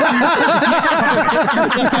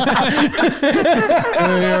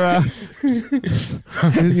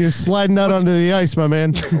 You're sliding out onto the ice, my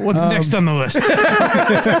man. What's next on the list?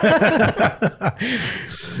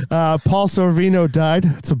 Paul Sorvino died.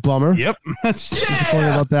 It's a bummer. Yep. Disappointed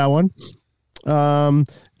about that one.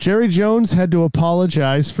 Jerry Jones had to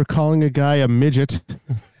apologize for calling a guy a midget.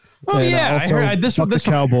 Oh, And yeah. I also heard this fuck one. the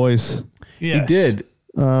Cowboys. Yes. He did.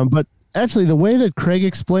 But actually, the way that Craig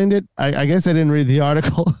explained it, I guess I didn't read the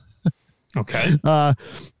article. Okay.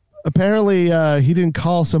 Apparently, he didn't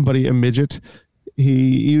call somebody a midget.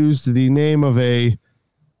 He used the name of a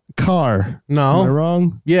car. No. Am I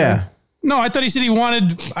wrong? Yeah. No, I thought he said he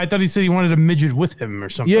wanted a midget with him or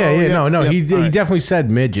something. Yeah. No. Yep. He All right. definitely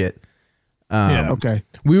said midget. Yeah. Okay.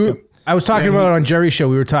 I was talking about it on Jerry's show.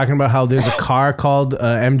 We were talking about how there's a car called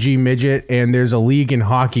MG Midget, and there's a league in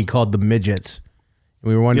hockey called the Midgets.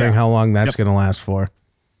 We were wondering how long that's going to last for.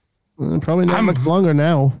 Probably not much longer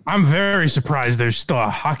now. I'm very surprised there's still a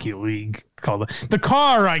hockey league called the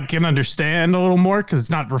car. I can understand a little more because it's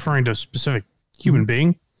not referring to a specific human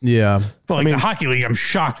being. Yeah. But like the hockey league, I'm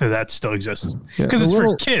shocked that still exists because the it's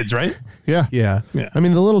little- for kids, right? Yeah. Yeah. I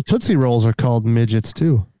mean, the little Tootsie Rolls are called midgets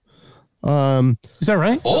too. Is that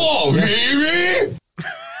right?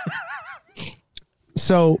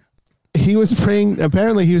 So he was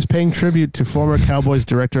apparently he was paying tribute to former Cowboys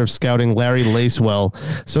director of scouting Larry Lacewell.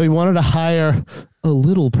 So he wanted to hire a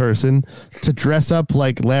little person to dress up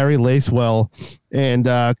like Larry Lacewell and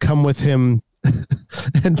come with him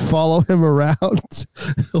and follow him around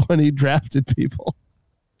when he drafted people.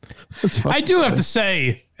 That's fun. I do have to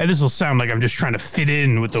say, and this will sound like I'm just trying to fit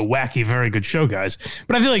in with the wacky, very good show guys,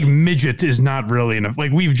 but I feel like midget is not really enough.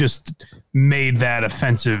 Like we've just made that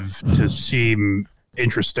offensive to seem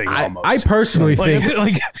interesting almost. I personally think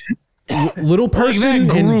little person that and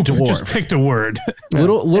group dwarf. just picked a word.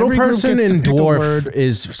 Little Every group person gets to and pick a dwarf word.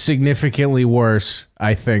 is significantly worse,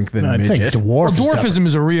 I think, than I think midget. dwarf. Well, is definitely- dwarfism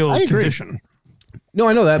is a real agree. condition. No,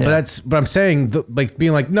 I know that, but I'm saying like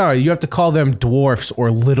being like, no, you have to call them dwarfs or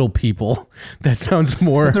little people. That sounds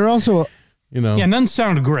more. But they're also You know. Yeah, none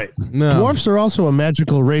sound great. No. Dwarfs are also a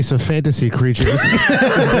magical race of fantasy creatures.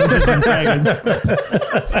 Dungeons and Dragons.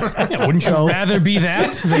 Yeah, wouldn't you rather be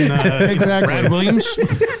that than Exactly. Brad Williams?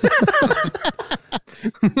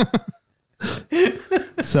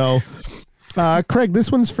 So, Craig,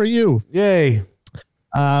 this one's for you. Yay.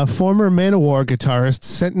 Former Manowar guitarist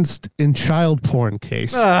sentenced in child porn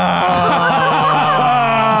case.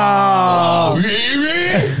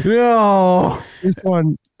 No. This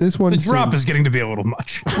one The drop seemed- is getting to be a little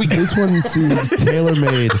much. This one seems tailor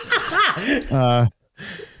made.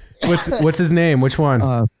 What's his name? Which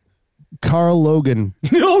one? Carl Logan,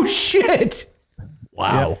 No shit.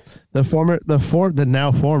 Wow. the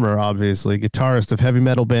now former, obviously, guitarist of heavy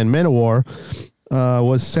metal band Manowar,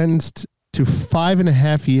 was sentenced to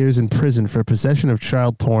 5.5 years in prison for possession of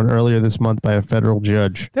child porn earlier this month by a federal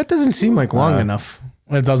judge. That doesn't seem like long enough.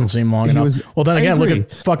 It doesn't seem long enough. was- Well, then I again, look agree.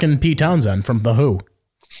 at fucking Pete Townsend from The Who.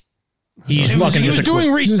 He's He was fucking just a doing He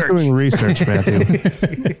was research. doing research, Matthew.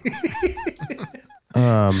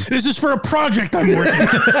 This is for a project I'm working on.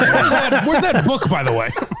 Where's that book, by the way?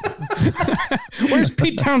 Where's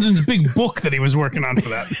Pete Townsend's big book that he was working on for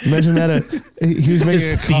that? Imagine that he was making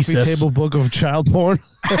a His coffee thesis. table book of child porn.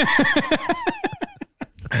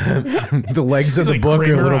 The legs of the Like book are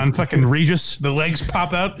Kramer little. on fucking Regis. The legs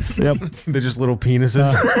pop out. Yep. They're just little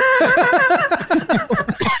penises.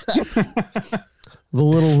 The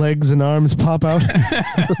little legs and arms pop out.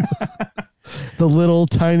 The little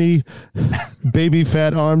tiny baby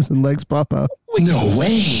fat arms and legs pop out. No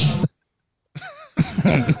way. See,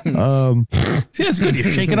 that's good. You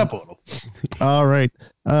shake it up a little. All right.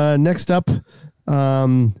 Next up,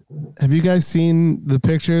 have you guys seen the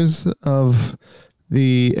pictures of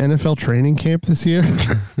the NFL training camp this year?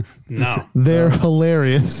 No. They're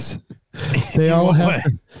hilarious. They all what have way?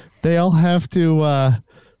 they all have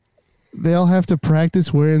to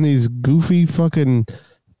practice wearing these goofy fucking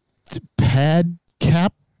pad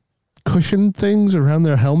cap cushion things around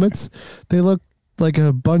their helmets. They look like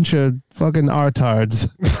a bunch of fucking artards.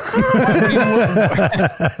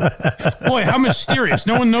 Boy, how mysterious.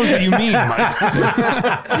 No one knows what you mean, Mike.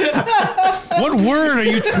 What word are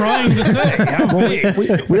you trying to say? How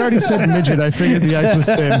vague. We already said midget. I figured the ice was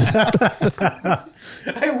thin.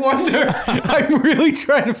 I wonder. I'm really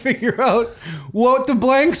trying to figure out what the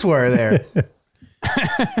blanks were there.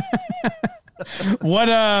 What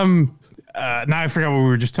now I forgot what we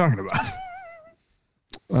were just talking about.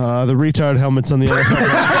 The retard helmets on the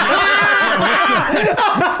NFL.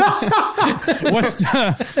 What's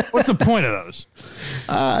the point of those?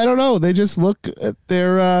 I don't know. They just look.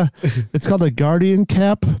 They're. It's called a Guardian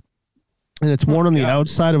cap, and it's worn on the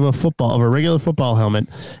outside of a regular football helmet,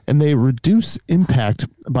 and they reduce impact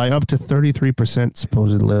by up to 33%,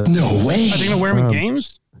 supposedly. No way. Are they gonna wear them in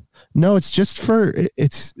games? No, it's just for.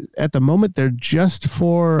 It's at the moment they're just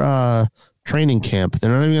for training camp. They're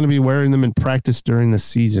not even going to be wearing them in practice during the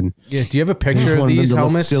season. Yeah. Do you have a I just picture of wanted them these to look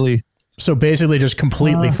helmets? silly. So basically just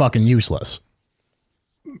completely fucking useless.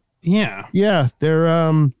 Yeah. Yeah, they're.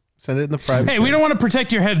 Send it in the private. Hey, we don't want to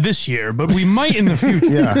protect your head this year, but we might in the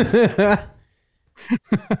future. Yeah.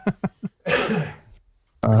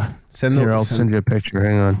 Send the. Here, I'll send you a picture.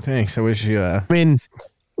 Hang on. Thanks. I wish you. I mean,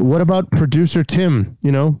 what about producer Tim?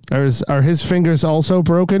 You know, are his fingers also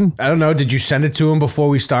broken? I don't know. Did you send it to him before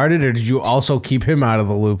we started, or did you also keep him out of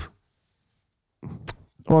the loop?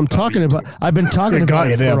 Well, I've been talking got about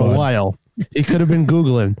you it there, for a bud. while. He could have been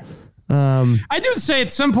Googling. I do say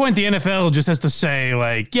at some point the NFL just has to say,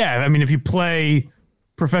 like, yeah, I mean, if you play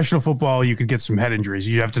professional football, you could get some head injuries.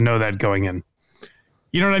 You have to know that going in.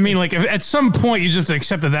 You know what I mean? Like, at some point, you just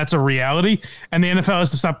accept that that's a reality, and the NFL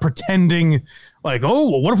has to stop pretending like, oh,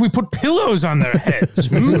 well, what if we put pillows on their heads?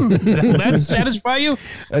 Will that satisfy you?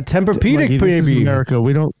 A Tempur-Pedic, Mikey, this is baby. America.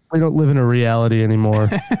 We don't live in a reality anymore.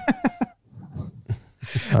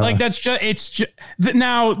 Like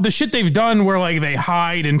now the shit they've done where like they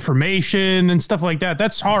hide information and stuff like that.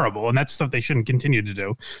 That's horrible, and that's stuff they shouldn't continue to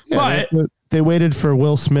do. Yeah, But they waited for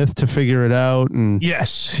Will Smith to figure it out, and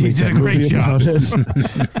yes, he did a movie great job. about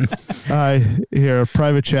it. Here, a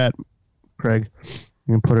private chat, Craig.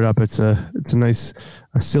 You can put it up. It's a nice,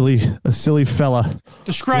 a silly fella.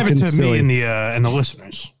 Describe it Looking to silly. me and the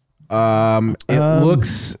listeners.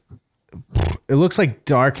 It looks like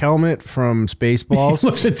Dark Helmet from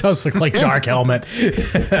Spaceballs. It does look like Dark Helmet.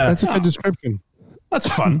 That's a good description. That's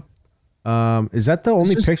fun. Is that the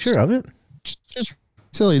only just- picture of it? Just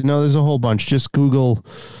silly. No, there's a whole bunch. Just Google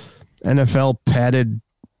NFL padded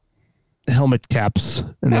helmet caps,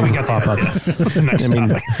 and then We got pop the up. idea. What's the next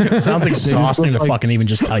topic? Sounds exhausting to look like- fucking even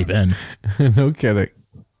just type in. No kidding.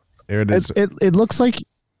 There it is. It looks like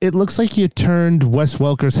It looks like you turned Wes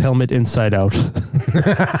Welker's helmet inside out.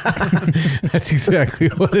 That's exactly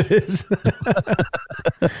what it is.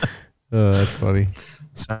 Oh, that's funny.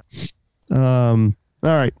 All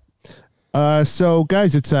right. So,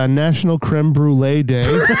 guys, it's National Creme Brulee Day.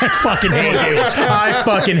 I fucking hate you. I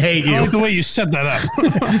fucking hate I you. like the way you set that up.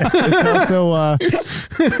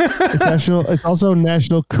 It's also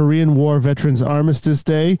National Korean War Veterans Armistice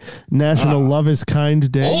Day, National Love is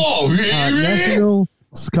Kind Day, National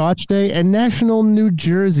Scotch Day, and National New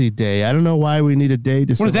Jersey Day. I don't know why we need a day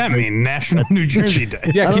to What does that celebrate. mean? National New Jersey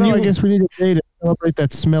Day. Yeah, I can don't know, you? I guess we need a day to celebrate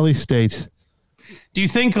that smelly state. Do you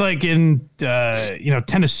think like in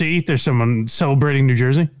Tennessee there's someone celebrating New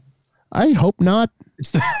Jersey? I hope not.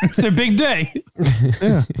 It's their big day.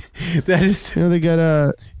 Yeah. That is. They got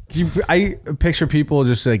a... I picture people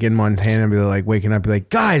just like in Montana, be like waking up, be like,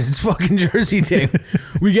 guys, it's fucking Jersey Day.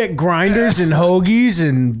 We get grinders and hoagies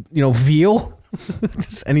and veal,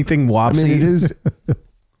 just anything wopsy. I mean, it is...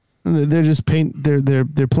 They're just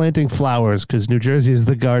they're planting flowers because New Jersey is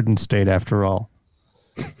the garden state after all.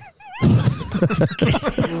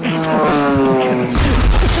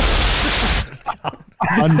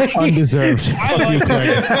 Undeserved. Fuck you,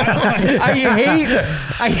 Craig.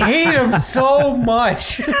 I hate him so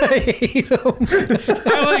much. I hate him.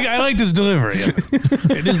 I like this delivery.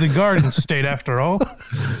 It is the garden state after all.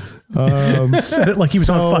 Said it like he was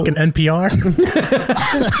on fucking NPR.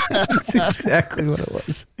 That's exactly what it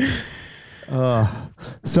was.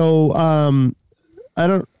 So I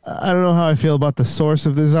don't know how I feel about the source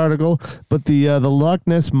of this article, but the Loch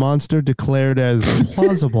Ness monster declared as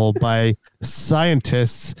plausible by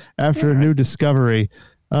scientists after a new discovery.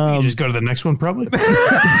 You just go to the next one, probably.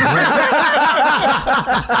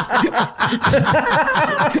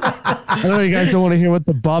 I don't know, you guys don't want to hear what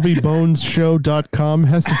the BobbyBonesShow.com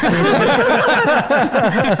has to say.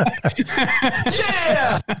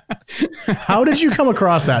 How did you come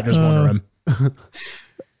across that? Just wondering.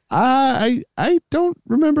 I don't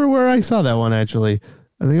remember where I saw that one, actually.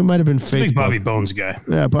 I think it might have been Facebook. Big Bobby Bones guy.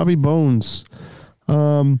 Yeah, Bobby Bones.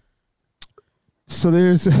 So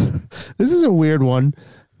there's this is a weird one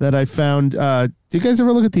that I found. Do you guys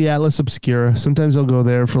ever look at the Atlas Obscura? Sometimes I'll go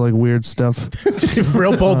there for like weird stuff.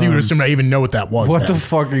 Real bold, you would assume I even know what that was. What the Ben.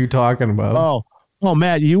 fuck are you talking about? Oh,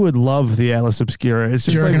 Matt, you would love the Atlas Obscura. It's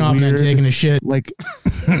just Jerking like off and then weird, taking a shit. like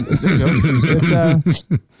there you go.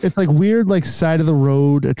 It's like weird, like side of the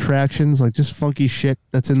road attractions, like just funky shit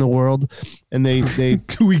that's in the world, and they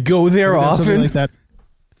Do we go there Or something often? like that.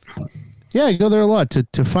 Yeah, I go there a lot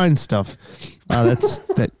to find stuff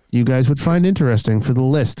that you guys would find interesting for the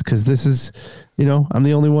list, because this is, I'm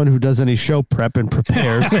the only one who does any show prep and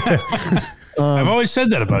prepares. I've always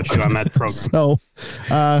said that about you on that program. So,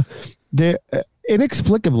 there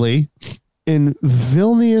inexplicably in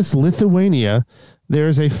Vilnius, Lithuania, there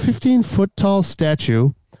is a 15-foot tall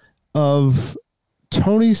statue of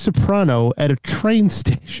Tony Soprano at a train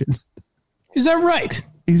station. Is that right?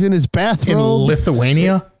 He's in his In bathrobe.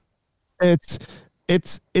 Lithuania? It's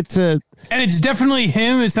a And it's definitely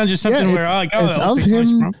him. It's not just something where it's that of looks like Tony him.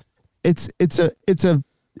 Soprano.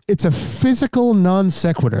 It's a physical non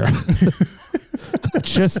sequitur.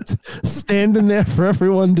 Just standing there for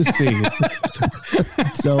everyone to see.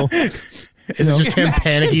 So Is it just him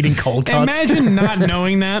panic eating cold cuts? Imagine not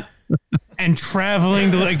knowing that and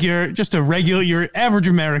traveling to like your average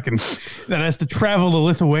American that has to travel to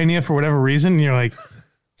Lithuania for whatever reason. And you're like,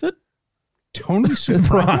 is that Tony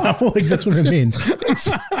Soprano? Like, that's what I mean.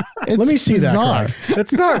 Let me see bizarre. that car.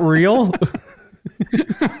 That's not real.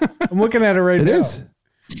 I'm looking at it right It now. is.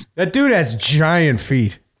 That dude has giant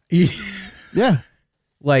feet. Yeah.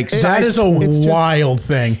 Like That is a It's just- wild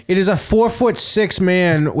thing. It is a 4'6"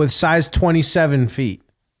 man with size 27 feet.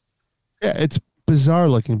 Yeah, it's bizarre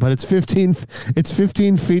looking, but it's 15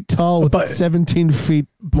 feet tall with But- 17 feet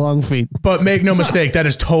long feet. But make no mistake, that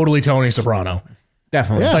is totally Tony Soprano.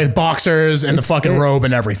 Definitely. Yeah. Like boxers and the fucking robe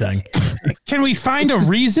and everything. Can we find a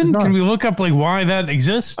reason? bizarre. Can we look up like why that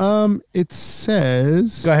exists? It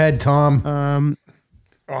says Go ahead, Tom.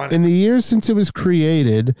 in the years since it was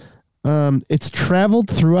created, it's traveled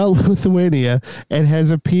throughout Lithuania and has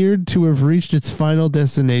appeared to have reached its final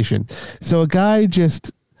destination. So a guy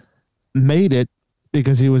just made it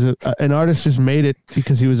because he was an artist. Just made it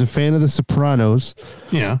because he was a fan of The Sopranos,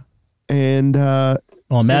 Yeah. and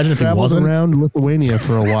Well, imagine if he traveled wasn't. around Lithuania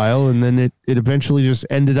for a while, and then it eventually just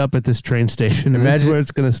ended up at this train station. And that's Imagine- where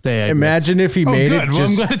it's going to stay. I guess. Imagine if he Oh, made good. it Well, I'm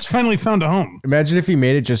just. glad it's finally found a home. Imagine if he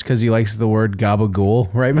made it just because he likes the word gabagool,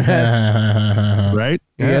 right, man? right?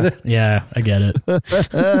 You get it? Yeah, I get it.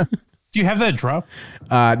 Do you have that drop?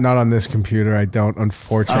 Not on this computer. I don't,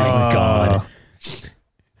 unfortunately. God.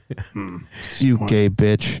 You gay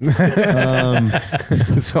bitch.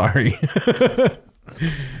 Sorry.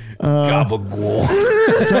 Gabagool.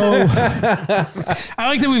 So I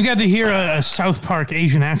like that we've got to hear a South Park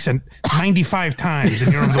Asian accent 95 times,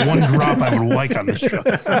 and you're the one drop I would like on this show.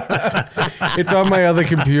 It's on my other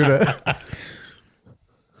computer.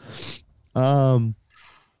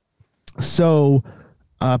 So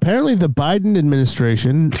apparently the Biden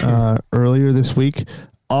administration earlier this week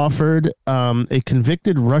offered a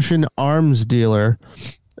convicted Russian arms dealer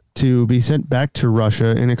to be sent back to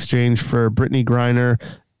Russia in exchange for Brittany Griner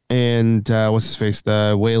and what's his face,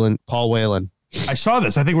 Paul Whelan. I saw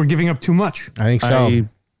this. I think we're giving up too much. I think so.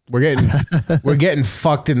 We're getting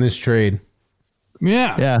fucked in this trade.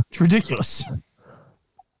 Yeah. It's ridiculous.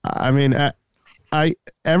 I mean, I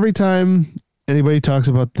every time anybody talks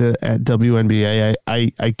about the WNBA,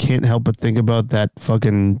 I can't help but think about that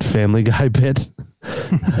fucking Family Guy bit.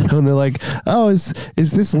 When they're like, "Oh, is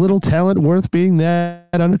this little talent worth being that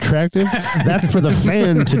unattractive?" That's for the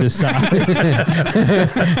fan to decide.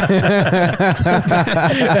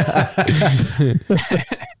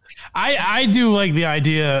 I do like the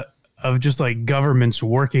idea of just like governments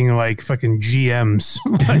working like fucking GMs,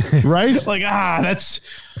 Right? Like, that's.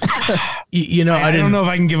 You know, I don't know if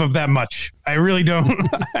I can give up that much. I really don't.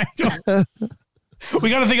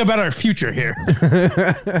 We got to think about our future here.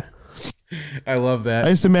 I love that. I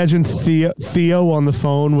just imagine Theo on the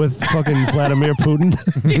phone with fucking Vladimir Putin.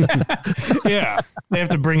 Yeah. They have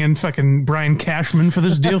to bring in fucking Brian Cashman for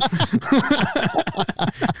this deal.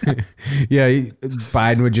 Yeah,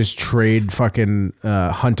 Biden would just trade fucking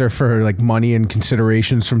Hunter for like money and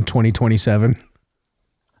considerations from 2027.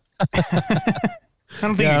 I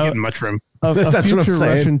don't think you're getting much from him. A That's what I'm future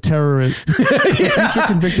saying. Russian terrorist. A future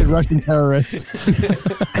convicted Russian terrorist.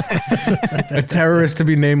 A terrorist to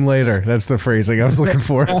be named later. That's the phrasing I was looking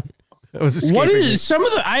for. I was escaping What it. is some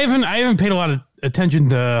of the? I haven't paid a lot of attention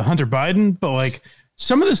to Hunter Biden, but like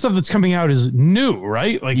some of the stuff that's coming out is new,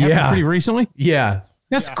 right? Like happened pretty recently. Yeah.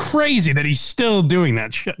 That's crazy that he's still doing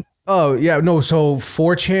that shit. Oh, yeah. No, so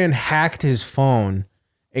 4chan hacked his phone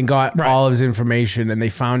and got all of his information, and they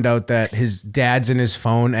found out that his dad's in his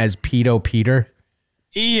phone as Pedo Peter.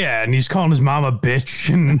 Yeah, and he's calling his mom a bitch.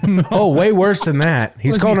 And Oh, way worse than that.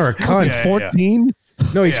 He's calling her a cunt. Yeah, 14?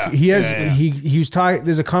 No, he was talking.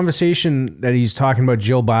 There's a conversation that he's talking about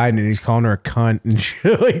Jill Biden, and he's calling her a cunt and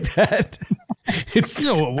shit like that. It's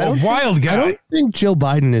a wild guy. I don't think Jill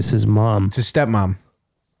Biden is his mom. It's a stepmom.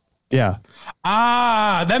 Yeah.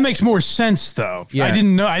 That makes more sense, though. Yeah. I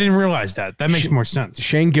didn't know. I didn't realize that. That makes more sense.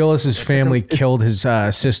 Shane Gillis's family killed his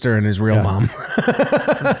sister and his real mom.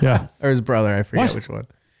 Yeah. Or his brother. I forget which one.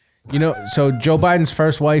 You know, so Joe Biden's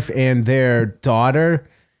first wife and their daughter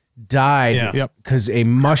died because a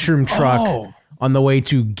mushroom truck on the way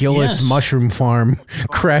to Gillis Mushroom Farm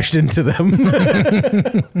crashed into them.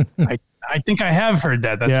 I think I have heard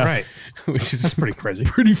that. That's right. Which is That's pretty crazy.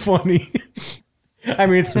 pretty funny. I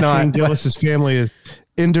mean, it's Shane not. Gillis's family is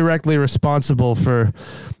indirectly responsible for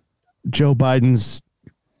Joe Biden's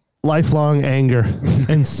lifelong anger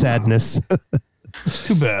and sadness. It's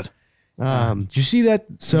too bad. Did you see that?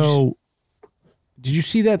 So Did you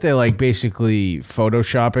see that they're like basically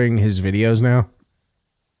photoshopping his videos now?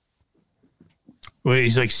 Wait,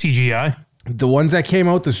 he's like CGI? The ones that came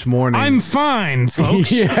out this morning. I'm fine,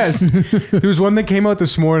 folks. Yes. There was one that came out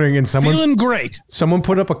this morning and Feeling great. someone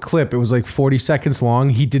put up a clip. It was like 40 seconds long.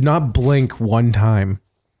 He did not blink one time.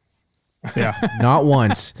 yeah, Not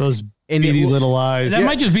once. those And beady it- little eyes. That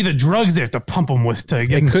might just be the drugs they have to pump him with to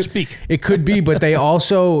get him to could, speak. It could be, but it looked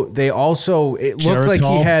like he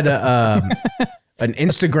Geritol. had an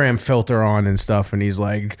Instagram filter on and stuff, and he's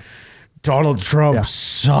like, Donald Trump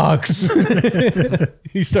sucks.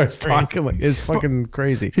 He starts talking like it's fucking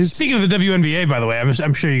crazy. Speaking of the WNBA, by the way,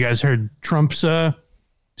 I'm sure you guys heard Trump's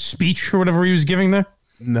speech or whatever he was giving there.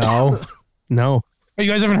 No. No. Oh,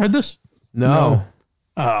 you guys haven't heard this? No.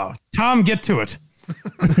 Oh, Tom, get to it.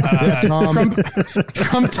 Tom.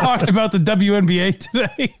 Trump talked about the WNBA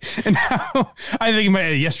today and how I think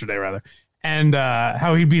yesterday rather, and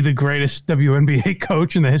how he'd be the greatest WNBA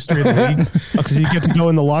coach in the history of the league. Because you get to go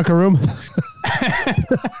in the locker room.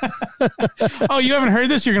 Oh, you haven't heard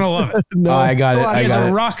this? You're gonna love it. No. I got it. He I has got a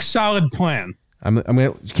it. rock solid plan. I'm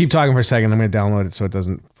gonna keep talking for a second. I'm gonna download it so it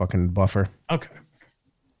doesn't fucking buffer. Okay.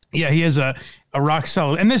 Yeah, he has a rock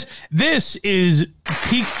solid, and this is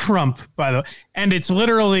peak Trump, by the way, and it's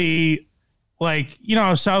literally like, you know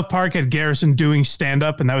how South Park had Garrison doing stand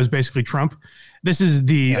up, and that was basically Trump. This is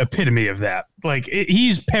the epitome of that. Like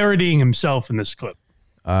he's parodying himself in this clip.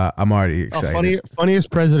 I'm already excited.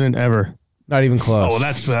 Funniest president ever. Not even close. Oh,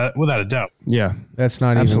 that's without a doubt. Yeah. That's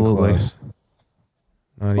not Absolutely. even close.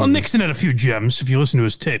 Well, Nixon had a few gems if you listen to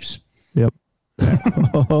his tapes. Yep.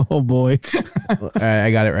 Oh boy, All right,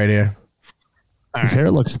 I got it right here. his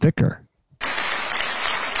hair looks thicker.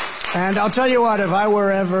 And I'll tell you what, if I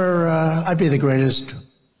were ever, I'd be the greatest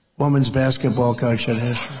women's basketball coach in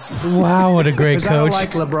history. Wow, what a great Because I don't coach.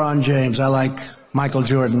 like LeBron James. I like Michael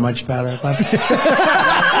Jordan much better. But Pause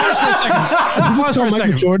for a Michael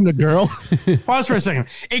second. Jordan a girl. Pause for a second.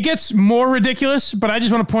 It gets more ridiculous, but I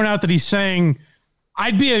just want to point out that he's saying,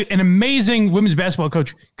 I'd be an amazing women's basketball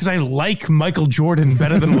coach because I like Michael Jordan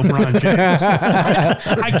better than LeBron James.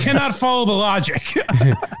 I cannot follow the logic.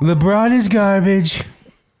 LeBron is garbage.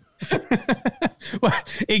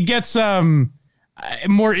 It gets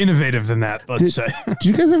more innovative than that, let's say. Did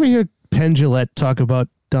you guys ever hear Penn Jillette talk about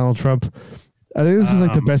Donald Trump? I think this is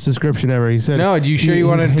like the best description ever. He said, No, do you sure you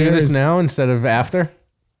want to his do hair this is- now instead of after?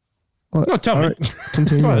 No, tell All me. right,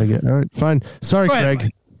 continue on again. All right, fine. Sorry, Go ahead,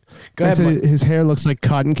 Craig. Go I ahead, said Mike. his hair looks like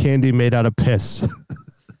cotton candy made out of piss.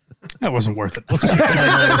 That wasn't worth it. Let's keep going.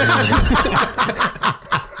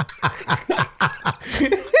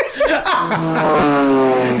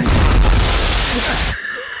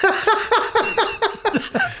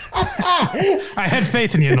 I had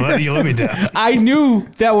faith in you and you let me down. I knew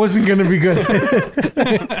that wasn't going to be good.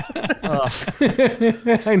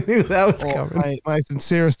 I knew that was coming. My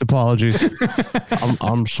sincerest apologies.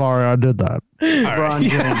 I'm sorry I did that. LeBron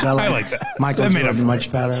James, I like that. Michael That made Jordan up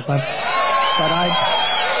much better. But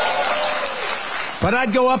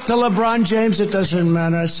I'd go up to LeBron James. It doesn't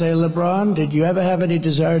matter. Say, LeBron, did you ever have any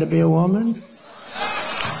desire to be a woman?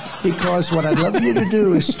 Because what I'd love you to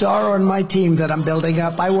do is star on my team that I'm building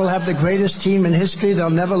up. I will have the greatest team in history.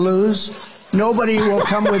 They'll never lose. Nobody will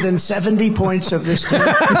come within 70 points of this team.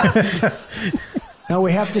 No,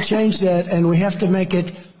 we have to change that, and we have to make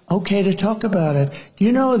it okay to talk about it. Do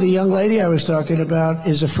you know the young lady I was talking about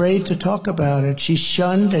is afraid to talk about it? She's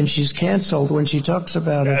shunned and she's canceled when she talks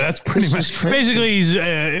about it. That's pretty This much. is crazy. Basically,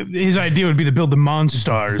 his idea would be to build the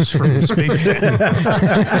Monstars from Space Jam.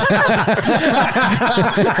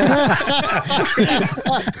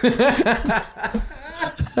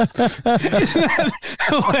 Isn't that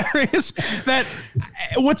hilarious? That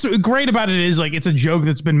what's great about it is like it's a joke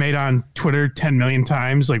that's been made on Twitter 10 million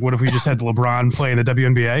times. Like, what if we just had LeBron play in the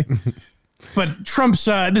WNBA? But Trump's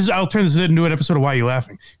I'll turn this into an episode of Why Are You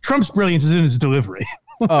Laughing? Trump's brilliance is in his delivery.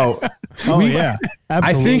 Oh, Yeah,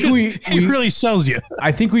 I absolutely. think He really sells you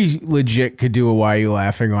I think we legit could do a Why Are You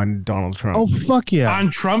Laughing on Donald Trump. Oh fuck yeah!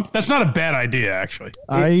 on Trump. That's not a bad idea, actually.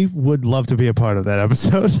 I would love to be a part of that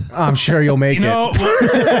episode. I'm sure you'll make You know,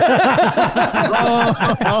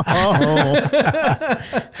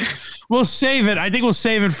 we'll save it. I think we'll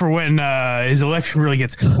save it for when his election really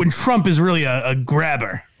gets, when Trump is really a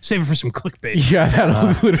grabber. Save it for some clickbait. it. Yeah,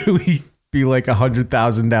 that'll literally be like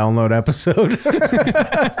 100,000 download episode.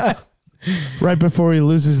 Right before he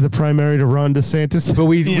loses the primary to Ron DeSantis. But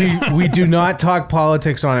we do not talk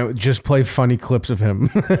politics on it. Just play funny clips of him.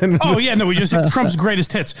 Oh yeah, no, we just said Trump's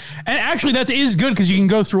greatest hits, and actually that is good because you can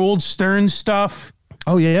go through old Stern stuff.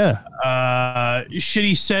 Oh yeah. Shit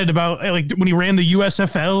he said about like when he ran the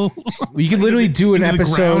USFL. We could literally do an into the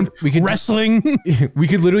episode. ground, We could wrestling. we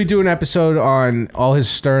could literally do an episode on all his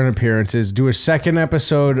Stern appearances. Do a second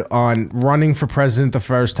episode on running for president the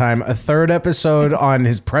first time. A third episode on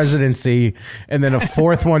his presidency, and then a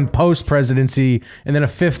fourth one post presidency, and then a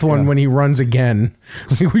fifth one when he runs again.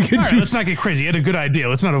 We could All right, do. let's not get crazy. You had a good idea.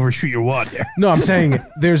 Let's not overshoot your wad here. No, I'm saying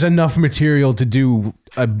there's enough material to do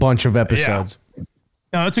a bunch of episodes.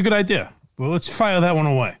 No, that's a good idea. Well, let's file that one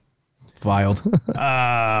away. Filed.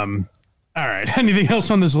 All right. Anything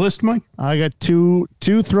else on this list, Mike? I got two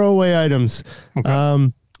throwaway items.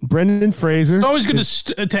 Brendan Fraser. It's always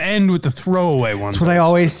good to end with the throwaway ones. That's what I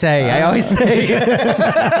always say.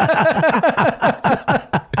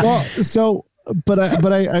 Well, so but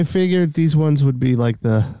I figured these ones would be like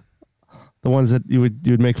the ones that you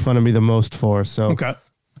would make fun of me the most for. So Okay.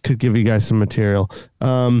 could give you guys some material.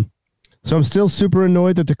 So I'm still super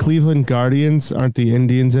annoyed that the Cleveland Guardians aren't the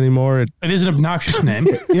Indians anymore. It is an obnoxious name.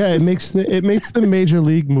 It makes the Major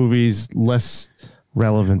League movies less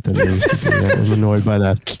relevant than they used to be. I'm annoyed by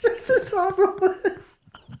that.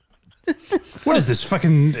 What is this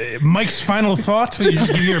fucking Mike's final thought? You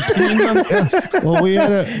just give your opinion on it? Well,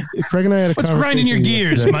 Craig and I had a What's conversation grinding your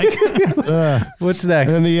gears, yesterday. Mike? What's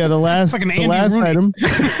next? And then the last Fucking Andy Rooney. item.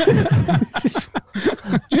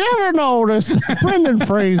 Do you ever notice Brendan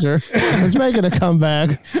Fraser is making a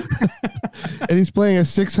comeback, and he's playing a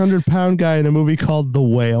 600-pound guy in a movie called The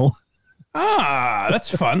Whale? Ah,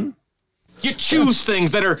 that's fun. You choose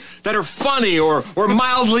things that are funny or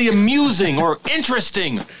mildly amusing or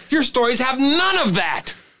interesting. Your stories have none of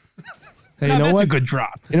that. Hey, Now, you know that's what? a good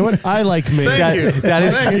drop. You know what? I like me. Thank you. That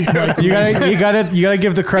is you gotta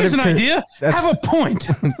give the credit Here's an to idea. That's Have a point.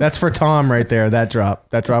 that's for Tom right there. That drop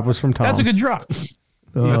was from Tom. That's a good drop.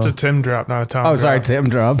 That's a Tim drop, not a Tom. Oh, sorry, drop. Tim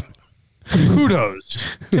drop. Kudos.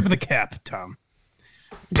 Tip of the cap, Tom.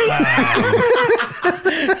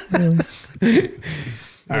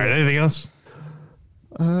 All right. Anything else?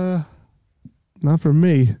 Not for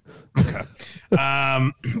me.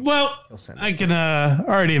 Well, I can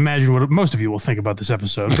already imagine what most of you will think about this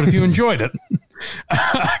episode. But if you enjoyed it,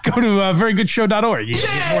 go to verygoodshow.org. You can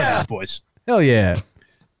get more of these boys. Hell yeah.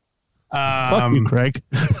 Fuck you, Craig.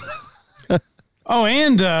 Oh,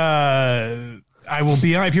 and I will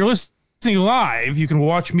be on. If you're listening live, you can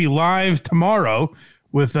watch me live tomorrow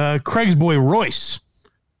with Craig's boy Royce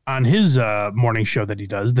on his morning show that he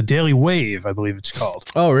does, The Daily Wave, I believe it's called.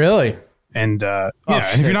 Oh, really? And and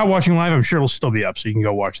if you're not watching live, I'm sure it'll still be up, so you can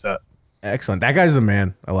go watch that. Excellent. That guy's the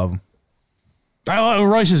man. I love him.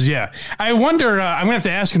 Royce is, yeah. I wonder, I'm going to have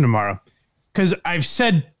to ask him tomorrow, because I've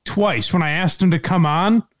said twice when I asked him to come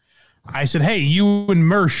on, I said, hey, you and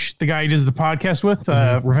Mersh, the guy he does the podcast with,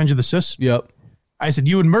 Revenge of the Sis. Yep. I said,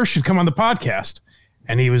 you and Mersh should come on the podcast.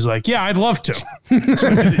 And he was like, yeah, I'd love to.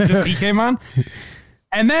 So he came on.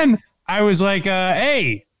 And then I was like,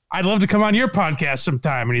 hey, I'd love to come on your podcast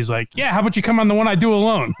sometime. And he's like, yeah, how about you come on the one I do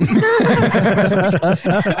alone? I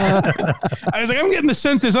was like, I'm getting the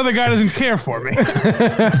sense this other guy doesn't care for me. So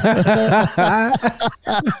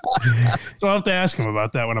I'll have to ask him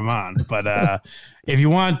about that when I'm on. But if you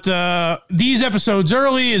want these episodes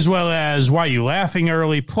early, as well as Why You Laughing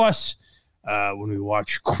early, plus when we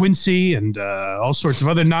watch Quincy and all sorts of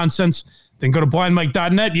other nonsense, then go to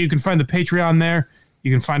blindmike.net. You can find the Patreon there.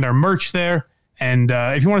 You can find our merch there. And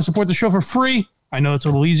if you want to support the show for free, I know it's a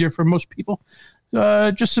little easier for most people,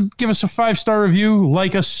 just give us a 5-star review,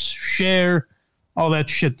 like us, share, all that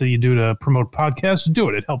shit that you do to promote podcasts. Do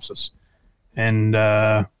it. It helps us. And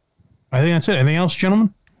I think that's it. Anything else,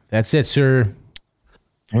 gentlemen? That's it, sir.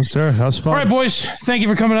 Oh, sir. How's fun? All right, boys. Thank you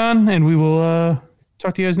for coming on, and we will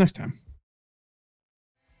talk to you guys next time.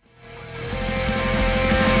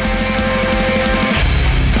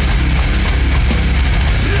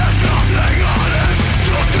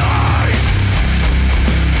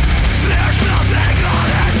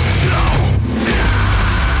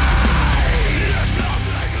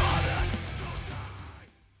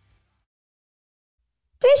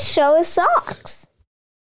 This show sucks.